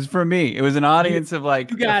for. It was for me. It was an audience of like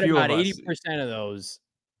you got a few about of us. 80% of those.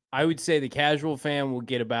 I would say the casual fan will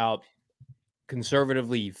get about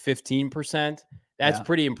conservatively 15%. That's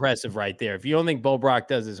pretty impressive right there. If you don't think Bo Brock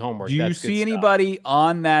does his homework, do you that's see good anybody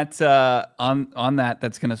on that on that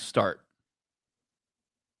that's going to start?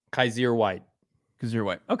 Kaiser White. Kaiser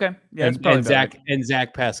White. Okay. Yeah, and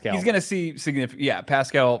Zach Pascal. He's going to see significant. Yeah,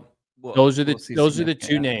 Pascal. Those are the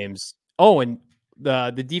two names. Oh, and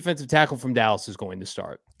the defensive tackle from Dallas is going to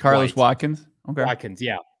start. Carlos Watkins. Okay. Watkins.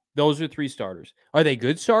 Yeah, those are 3 starters. Are they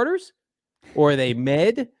good starters, or are they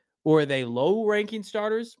mid? Or are they low-ranking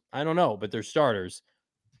starters? I don't know, but they're starters.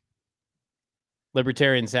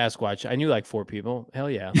 Libertarian Sasquatch. I knew like 4 people.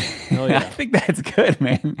 Hell yeah. I think that's good,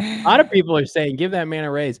 man. A lot of people are saying, give that man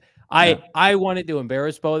a raise. I wanted to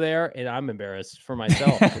embarrass Bo there, and I'm embarrassed for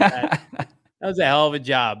myself. That was a hell of a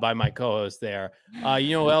job by my co-host there.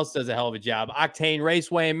 You know who else does a hell of a job? Octane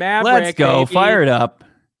Raceway and Maverick. Let's go. Baby. Fire it up.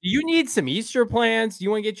 Do you need some Easter plans? Do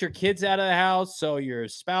you want to get your kids out of the house so your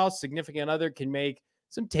spouse, significant other can make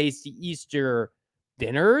some tasty Easter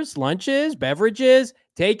dinners, lunches, beverages?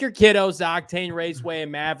 Take your kiddos to Octane Raceway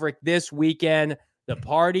and Maverick this weekend. The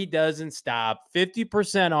party doesn't stop.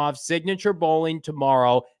 50% off signature bowling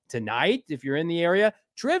tomorrow. Tonight, if you're in the area,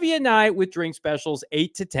 trivia night with drink specials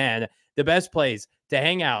 8 to 10. The best place to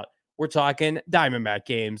hang out. We're talking Diamondback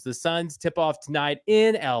games. The Suns tip off tonight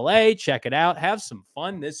in LA. Check it out. Have some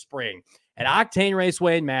fun this spring at Octane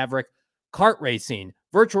Raceway and Maverick. Kart racing,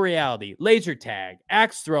 virtual reality, laser tag,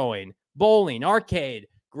 axe throwing, bowling, arcade,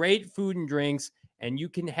 great food and drinks, and you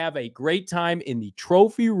can have a great time in the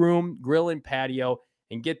trophy room, grill, and patio.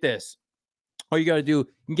 And get this, all you got to do, you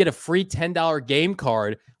can get a free $10 game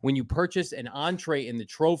card when you purchase an entree in the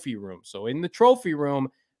trophy room. So in the trophy room,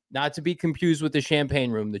 not to be confused with the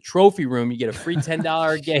champagne room, the trophy room, you get a free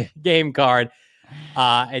 $10 game card,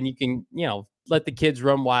 and you can, let the kids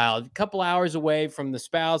run wild. A couple hours away from the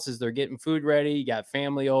spouse as they're getting food ready. You got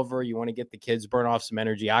family over. You want to get the kids burn off some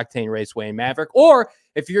energy. Octane Raceway and Maverick. Or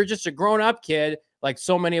if you're just a grown-up kid, like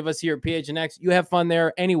so many of us here at PHNX, you have fun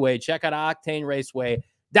there anyway. Check out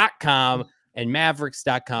OctaneRaceway.com and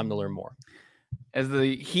Mavericks.com to learn more. As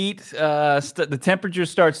the heat, the temperature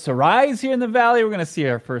starts to rise here in the valley, we're going to see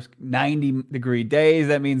our first 90-degree days.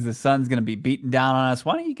 That means the sun's going to be beating down on us.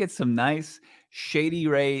 Why don't you get some nice Shady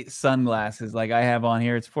Ray sunglasses like I have on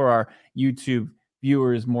here? It's for our YouTube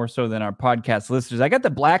viewers more so than our podcast listeners. I got the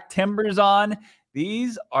black Timbers on.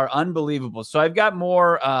 These are unbelievable. So I've got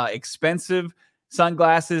more expensive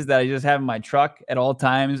sunglasses that I just have in my truck at all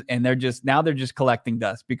times, and they're just collecting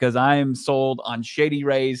dust because I am sold on Shady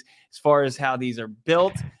Rays as far as how these are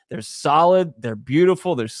built. They're solid, they're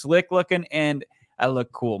beautiful, they're slick looking, and I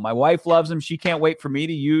look cool. My wife loves them. She can't wait for me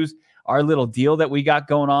to use our little deal that we got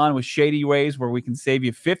going on with Shady Rays, where we can save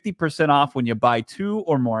you 50% off when you buy 2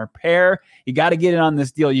 or more pair. You got to get in on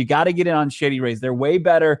this deal. You got to get in on Shady Rays. They're way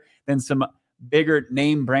better than some bigger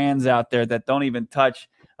name brands out there that don't even touch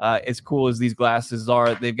as cool as these glasses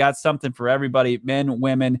are. They've got something for everybody, men,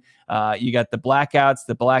 women. You got the blackouts,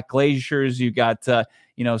 the black glaciers. You got,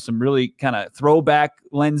 some really kind of throwback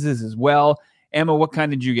lenses as well. Emma, what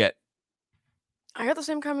kind did you get? I got the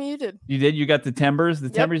same kind you did. You did? You got the Timbers? The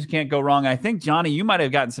Timbers, you can't go wrong. I think, Johnny, you might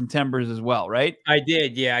have gotten some Timbers as well, right? I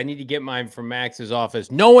did, yeah. I need to get mine from Max's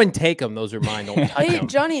office. No one take them. Those are mine. Don't touch them. Hey,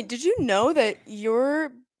 Johnny, did you know that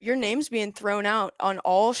your name's being thrown out on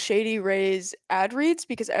all Shady Rays ad reads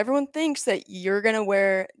because everyone thinks that you're going to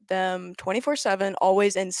wear them 24/7,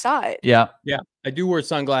 always inside? Yeah. Yeah, I do wear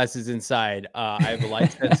sunglasses inside. I have a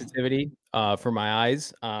light sensitivity for my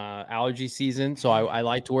eyes, allergy season, so I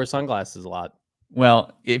like to wear sunglasses a lot.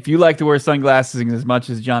 Well, if you like to wear sunglasses as much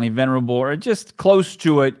as Johnny Venerable or just close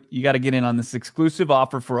to it, you got to get in on this exclusive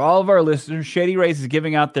offer for all of our listeners. Shady Rays is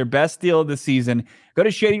giving out their best deal of the season. Go to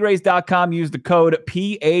shadyrays.com, use the code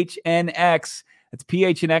PHNX. That's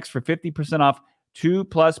PHNX for 50% off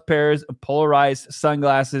 2+ pairs of polarized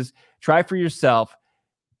sunglasses. Try for yourself.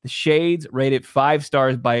 The shades rated 5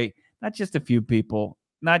 stars by not just a few people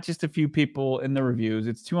in the reviews.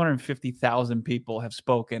 It's 250,000 people have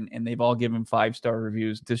spoken, and they've all given 5-star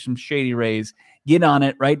reviews to some Shady Rays. Get on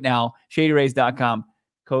it right now. ShadyRays.com,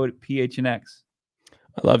 code PHNX.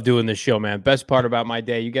 I love doing this show, man. Best part about my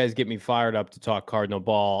day, you guys get me fired up to talk Cardinal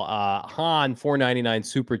ball. Han, $4.99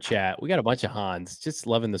 super chat. We got a bunch of Hans, just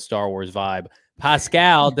loving the Star Wars vibe.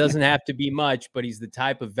 Pascal doesn't have to be much, but he's the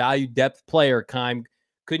type of value depth player Keim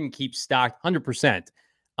couldn't keep stocked 100%.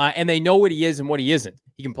 And they know what he is and what he isn't.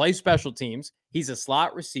 He can play special teams. He's a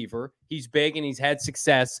slot receiver. He's big, and he's had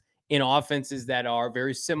success in offenses that are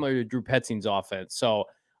very similar to Drew Petzing's offense. So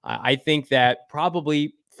I think that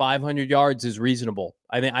probably 500 yards is reasonable.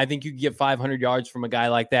 I think you can get 500 yards from a guy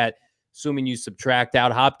like that, assuming you subtract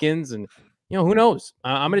out Hopkins. And, who knows?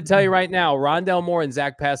 I'm going to tell you right now, Rondale Moore and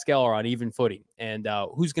Zach Pascal are on even footing. And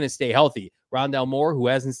who's going to stay healthy? Rondale Moore, who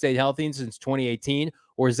hasn't stayed healthy since 2018,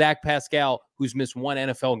 or Zach Pascal, who's missed one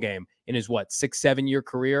NFL game in his 6-7 year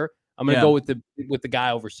career. I'm going to go with the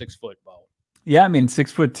guy over 6 foot, Bo. Yeah, I mean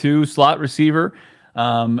 6'2" slot receiver.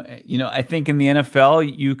 I think in the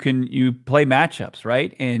NFL you play matchups,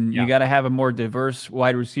 right? And you got to have a more diverse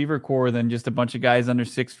wide receiver core than just a bunch of guys under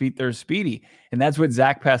 6 feet that are speedy. And that's what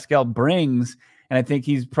Zach Pascal brings. And I think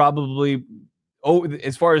he's probably,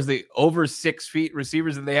 as far as the over 6 feet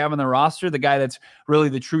receivers that they have on the roster, the guy that's really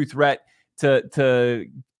the true threat to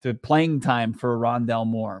playing time for Rondale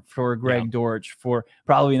Moore, for Greg Dortch, for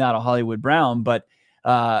probably not a Hollywood Brown, but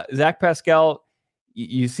Zach Pascal,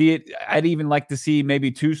 you see it. I'd even like to see maybe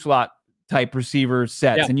 2 slot type receiver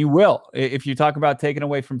sets, and you will. If you talk about taking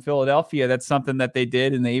away from Philadelphia, that's something that they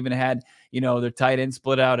did, and they even had their tight end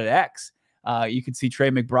split out at X. You could see Trey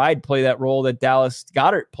McBride play that role that Dallas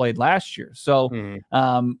Goedert played last year. So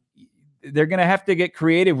they're going to have to get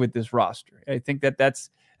creative with this roster. I think that's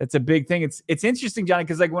a big thing. It's interesting, Johnny,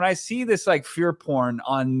 because when I see this fear porn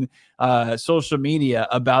on social media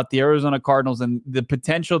about the Arizona Cardinals and the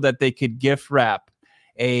potential that they could gift wrap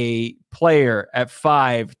a player at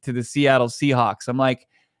 5 to the Seattle Seahawks, I'm like,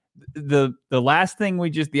 the last thing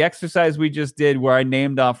the exercise we just did where I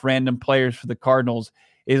named off random players for the Cardinals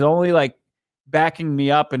is only backing me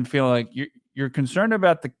up and feeling like you're concerned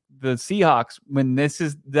about the Seahawks when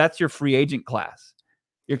that's your free agent class.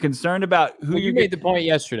 You're concerned about who you made the point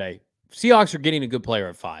yesterday. Seahawks are getting a good player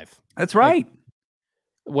at 5. That's right.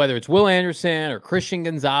 Whether it's Will Anderson or Christian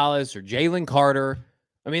Gonzalez or Jalen Carter.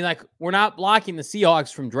 I mean, we're not blocking the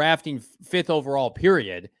Seahawks from drafting 5th overall,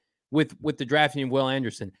 period, with the drafting of Will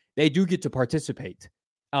Anderson. They do get to participate.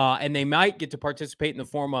 And they might get to participate in the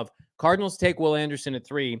form of Cardinals take Will Anderson at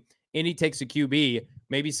 3, Indy takes a QB.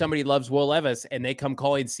 Maybe somebody loves Will Levis, and they come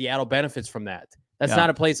calling Seattle benefits from that. That's not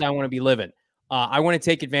a place I want to be living. I want to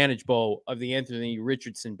take advantage, Bo, of the Anthony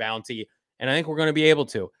Richardson bounty, and I think we're going to be able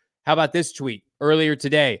to. How about this tweet earlier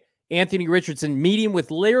today? Anthony Richardson meeting with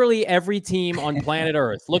literally every team on planet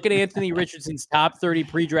Earth. Look at Anthony Richardson's top 30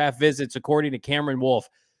 pre-draft visits, according to Cameron Wolf.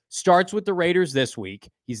 Starts with the Raiders this week.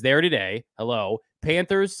 He's there today. Hello.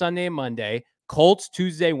 Panthers Sunday and Monday. Colts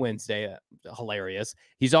Tuesday, Wednesday. Hilarious.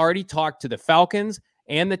 He's already talked to the Falcons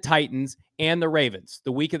and the Titans and the Ravens.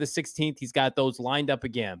 The week of the 16th, he's got those lined up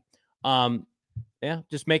again. Yeah,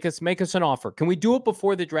 just make us an offer. Can we do it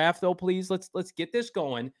before the draft, though, please? Let's get this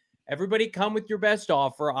going. Everybody come with your best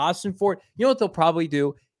offer. Austin Ford, you know what they'll probably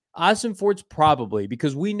do? Austin Ford's probably,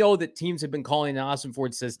 because we know that teams have been calling, and Austin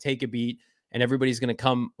Ford says, take a beat, and everybody's going to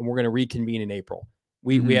come, and we're going to reconvene in April.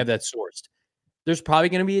 We have that sourced. There's probably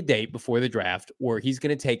going to be a date before the draft where he's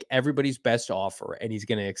going to take everybody's best offer, and he's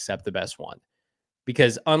going to accept the best one.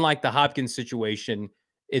 Because unlike the Hopkins situation,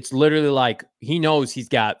 it's literally like he knows he's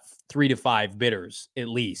got 3 to 5 bidders at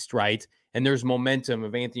least, right? And there's momentum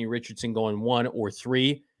of Anthony Richardson going 1 or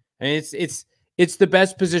 3. And it's the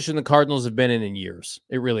best position the Cardinals have been in years.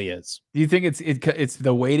 It really is. Do you think it's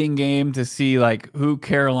the waiting game to see like who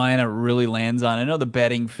Carolina really lands on? I know the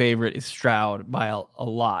betting favorite is Stroud by a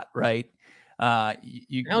lot, right? I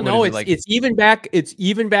don't know. It's even back. It's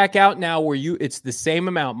even back out now where it's the same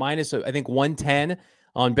amount minus I think 110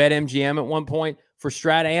 on BetMGM at one point for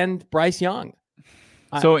Stroud and Bryce Young.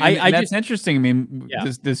 So that's interesting. I mean,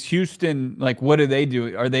 this Houston, like, what do they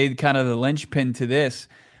do? Are they kind of the linchpin to this,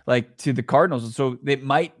 like to the Cardinals? So they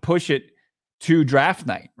might push it to draft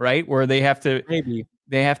night, right? Where they have to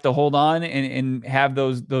hold on and have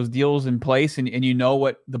those deals in place, and you know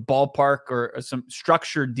what the ballpark or some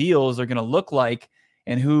structured deals are going to look like,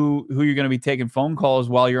 and who you're going to be taking phone calls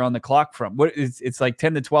while you're on the clock from. It's like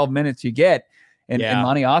 10 to 12 minutes you get, and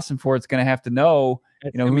Monty Ossenfort's going to have to know,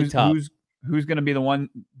 who's going to be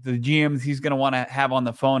the GMs he's going to want to have on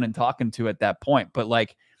the phone and talking to at that point. But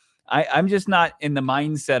like, I'm just not in the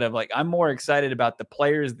mindset of like, I'm more excited about the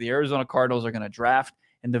players the Arizona Cardinals are going to draft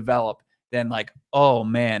and develop than like, oh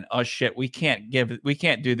man, oh shit, we can't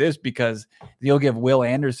do this because you'll give Will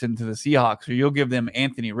Anderson to the Seahawks or you'll give them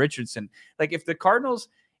Anthony Richardson. Like if the Cardinals,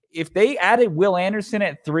 if they added Will Anderson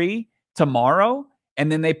at 3 tomorrow, and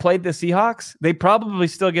then they played the Seahawks, they probably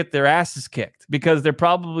still get their asses kicked because they're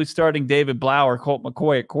probably starting David Blau or Colt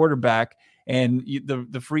McCoy at quarterback and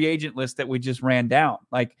the free agent list that we just ran down.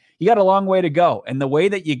 Like, you got a long way to go. And the way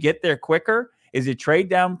that you get there quicker is you trade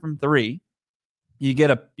down from 3. You get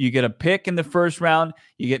a pick in the first round.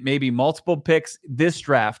 You get maybe multiple picks this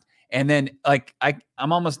draft. And then like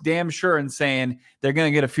I'm almost damn sure in saying they're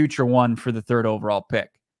going to get a future one for the 3rd overall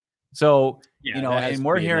pick. So, and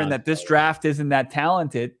we're hearing that this draft isn't that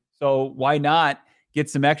talented. So why not get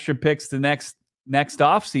some extra picks the next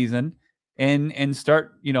offseason and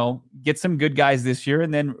start, get some good guys this year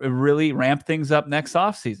and then really ramp things up next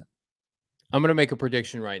offseason. I'm going to make a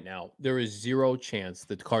prediction right now. There is 0 chance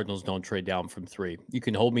that the Cardinals don't trade down from 3. You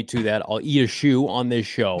can hold me to that. I'll eat a shoe on this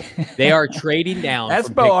show. They are trading down.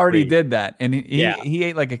 Espo already did that, and he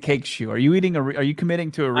ate like a cake shoe. Are you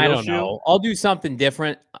committing to a real shoe? I don't know. I'll do something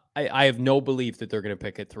different. I have no belief that they're going to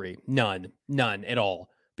pick at 3. None at all.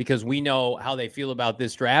 Because we know how they feel about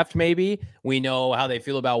this draft, maybe. We know how they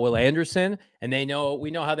feel about Will Anderson, and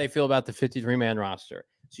we know how they feel about the 53-man roster.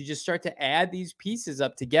 So you just start to add these pieces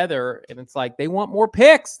up together, and it's like they want more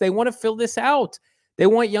picks. They want to fill this out. They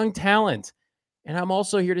want young talent. And I'm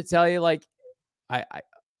also here to tell you, like, I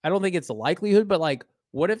don't think it's a likelihood, but like,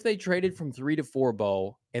 what if they traded from 3 to 4,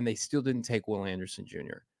 Bo, and they still didn't take Will Anderson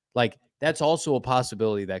Jr.? Like, that's also a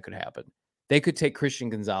possibility that could happen. They could take Christian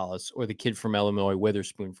Gonzalez or the kid from Illinois,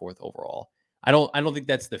 Witherspoon, 4th overall. I don't think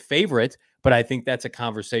that's the favorite, but I think that's a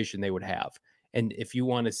conversation they would have. And if you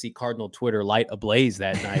want to see Cardinal Twitter light ablaze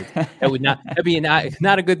that night, that'd be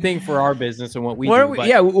not a good thing for our business and what we do.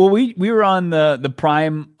 We were on the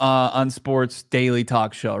Prime on Sports daily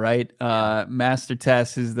talk show, right? Master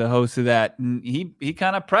Tess is the host of that, and he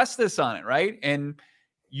kind of pressed this on it, right? And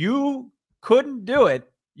you couldn't do it.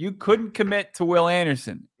 You couldn't commit to Will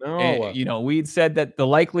Anderson. No. And, we'd said that the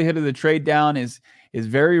likelihood of the trade down is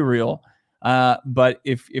very real. But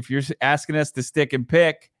if you're asking us to stick and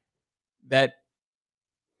pick, that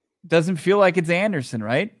doesn't feel like it's Anderson,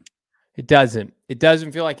 right? It doesn't. It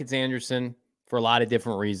doesn't feel like it's Anderson for a lot of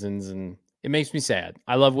different reasons, and it makes me sad.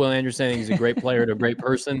 I love Will Anderson. I think he's a great player and a great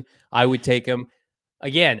person. I would take him.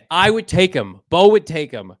 Again, I would take him. Bo would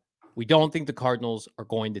take him. We don't think the Cardinals are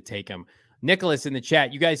going to take him. Nicholas in the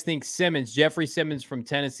chat, you guys think Jeffrey Simmons from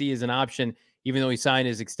Tennessee is an option, even though he signed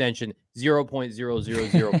his extension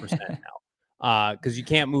 0.000% now. Because you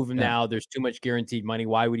can't move him now. There's too much guaranteed money.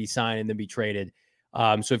 Why would he sign and then be traded?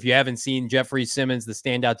 So if you haven't seen Jeffrey Simmons, the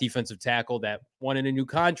standout defensive tackle that wanted a new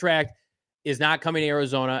contract, is not coming to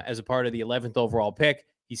Arizona as a part of the 11th overall pick.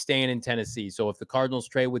 he's staying in Tennessee. So if the Cardinals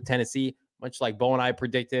trade with Tennessee, much like Bo and I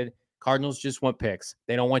predicted, Cardinals just want picks.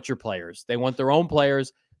 They don't want your players. They want their own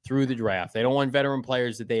players through the draft. They don't want veteran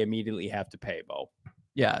players that they immediately have to pay, Bo.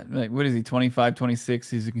 Yeah, like what is he, 25, 26?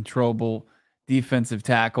 He's a controllable defensive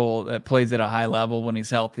tackle that plays at a high level when he's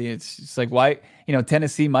healthy. It's just like, why,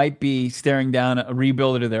 Tennessee might be staring down a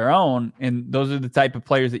rebuilder of their own, and those are the type of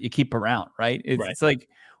players that you keep around, right? It's like,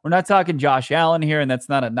 we're not talking Josh Allen here, and that's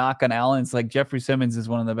not a knock on Allen. It's like Jeffrey Simmons is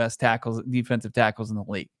one of the best defensive tackles in the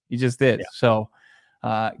league. He just is. Yeah. So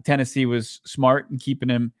Tennessee was smart in keeping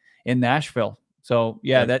him in Nashville. So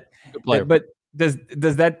but does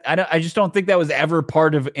that, I just don't think that was ever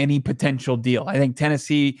part of any potential deal. I think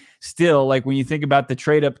Tennessee still, like when you think about the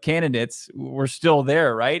trade up candidates, we're still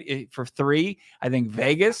there, right? For 3, I think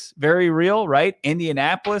Vegas, very real, right?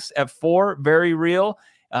 Indianapolis at 4, very real.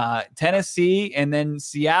 Tennessee, and then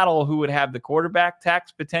Seattle, who would have the quarterback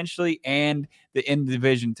tax potentially and the in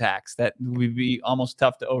division tax that would be almost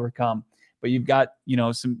tough to overcome. But you've got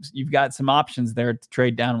some options there to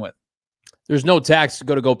trade down with. There's no tax.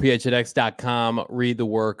 Go to gophnx.com. Read the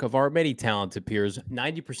work of our many talented peers.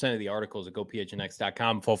 90% of the articles at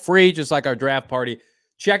gophnx.com for free, just like our draft party.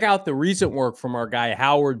 Check out the recent work from our guy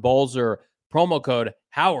Howard Balzer. Promo code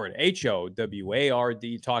Howard,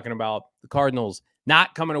 HOWARD, talking about the Cardinals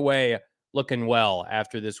not coming away looking well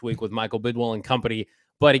after this week with Michael Bidwell and company.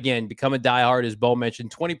 But again, become a diehard, as Bo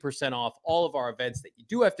mentioned, 20% off all of our events that you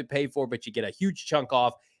do have to pay for, but you get a huge chunk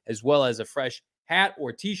off, as well as a fresh hat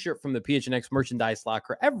or t-shirt from the PHNX merchandise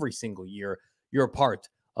locker every single year. You're a part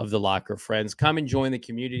of the locker, friends. Come and join the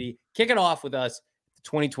community. Kick it off with us, the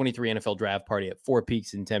 2023 NFL Draft Party at Four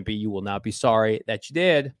Peaks in Tempe. You will not be sorry that you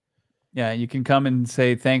did. Yeah, you can come and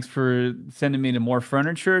say thanks for sending me to more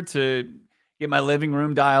furniture to get my living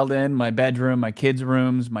room dialed in, my bedroom, my kids'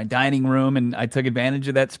 rooms, my dining room, and I took advantage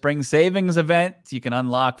of that spring savings event. You can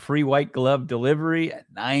unlock free white glove delivery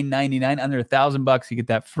at $9.99, under $1,000. You get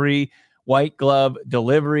that free white glove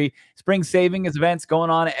delivery. Spring savings events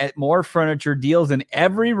going on at More Furniture, deals in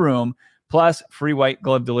every room, plus free white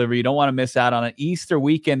glove delivery. You don't want to miss out on it. Easter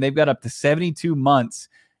weekend, they've got up to 72 months,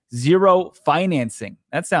 0 financing.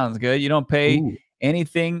 That sounds good. You don't pay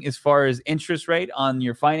anything as far as interest rate on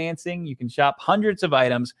your financing. You can shop hundreds of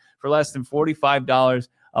items for less than $45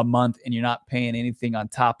 a month, and you're not paying anything on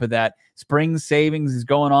top of that. Spring savings is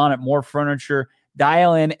going on at More Furniture.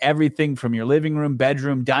 Dial in everything from your living room,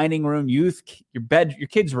 bedroom, dining room, your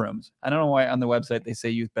kids' rooms. I don't know why on the website they say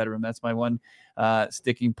youth bedroom. That's my one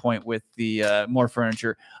sticking point with the More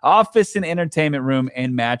Furniture. Office and entertainment room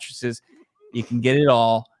and mattresses. You can get it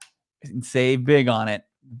all and save big on it.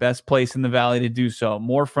 Best place in the valley to do so.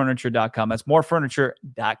 Morefurniture.com. That's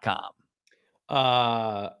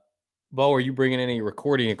morefurniture.com. Bo, are you bringing any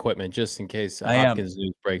recording equipment just in case Hopkins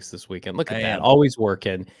news breaks this weekend? Look at that. Always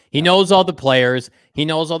working. He knows all the players. He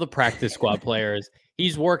knows all the practice squad players.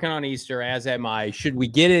 He's working on Easter, as am I. Should we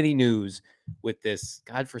get any news with this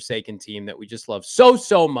godforsaken team that we just love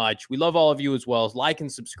so much? We love all of you as well. Like and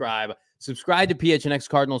subscribe. Subscribe to PHNX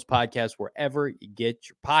Cardinals podcast wherever you get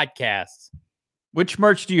your podcasts. Which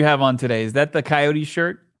merch do you have on today? Is that the Coyote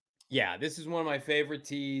shirt? Yeah, this is one of my favorite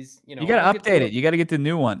tees. You got to update it. You got to get the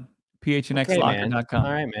new one. PHNXlocker.com.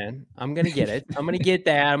 All right, man. I'm going to get it. I'm going to get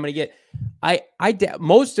that. I'm going to get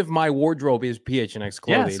most of my wardrobe is PHNX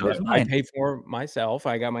clothing. Yeah, so I pay for myself.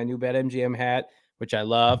 I got my new BetMGM hat, which I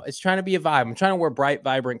love. It's trying to be a vibe. I'm trying to wear bright,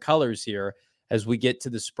 vibrant colors here as we get to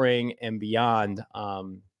the spring and beyond.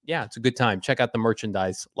 Yeah, it's a good time. Check out the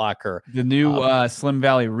merchandise locker. The new Slim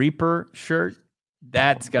Valley Reaper shirt.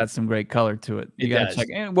 That's got some great color to it. You got to check.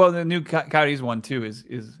 And well, the new Coyotes one too is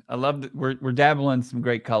I love that we're dabbling some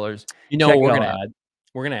great colors. You know what we're gonna add?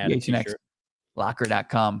 We're gonna add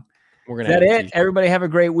PHNXlocker.com. We're gonna add it. Everybody have a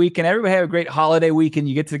great weekend. Everybody have a great holiday weekend.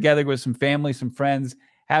 You get together with some family, some friends,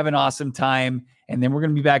 have an awesome time, and then we're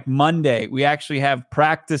gonna be back Monday. We actually have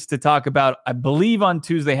practice to talk about. I believe on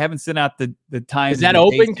Tuesday. Haven't sent out the time. Is that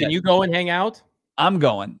open? Can you go and hang out? I'm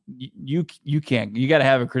going. You can't. You got to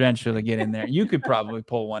have a credential to get in there. You could probably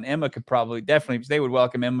pull one. Emma could probably, definitely. They would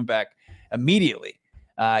welcome Emma back immediately.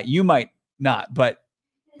 You might not, but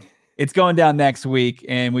it's going down next week,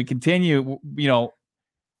 and we continue.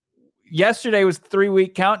 Yesterday was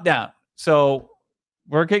 3-week countdown, so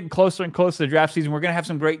we're getting closer and closer to the draft season. We're going to have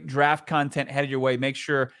some great draft content headed your way. Make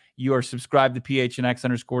sure you are subscribed to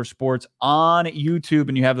PHNX_sports on YouTube,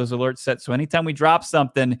 and you have those alerts set. So anytime we drop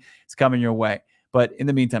something, it's coming your way. But in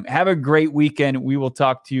the meantime, have a great weekend. We will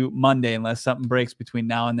talk to you Monday unless something breaks between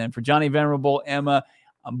now and then. For Johnny Venerable, Emma,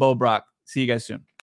 I'm Bo Brock. See you guys soon.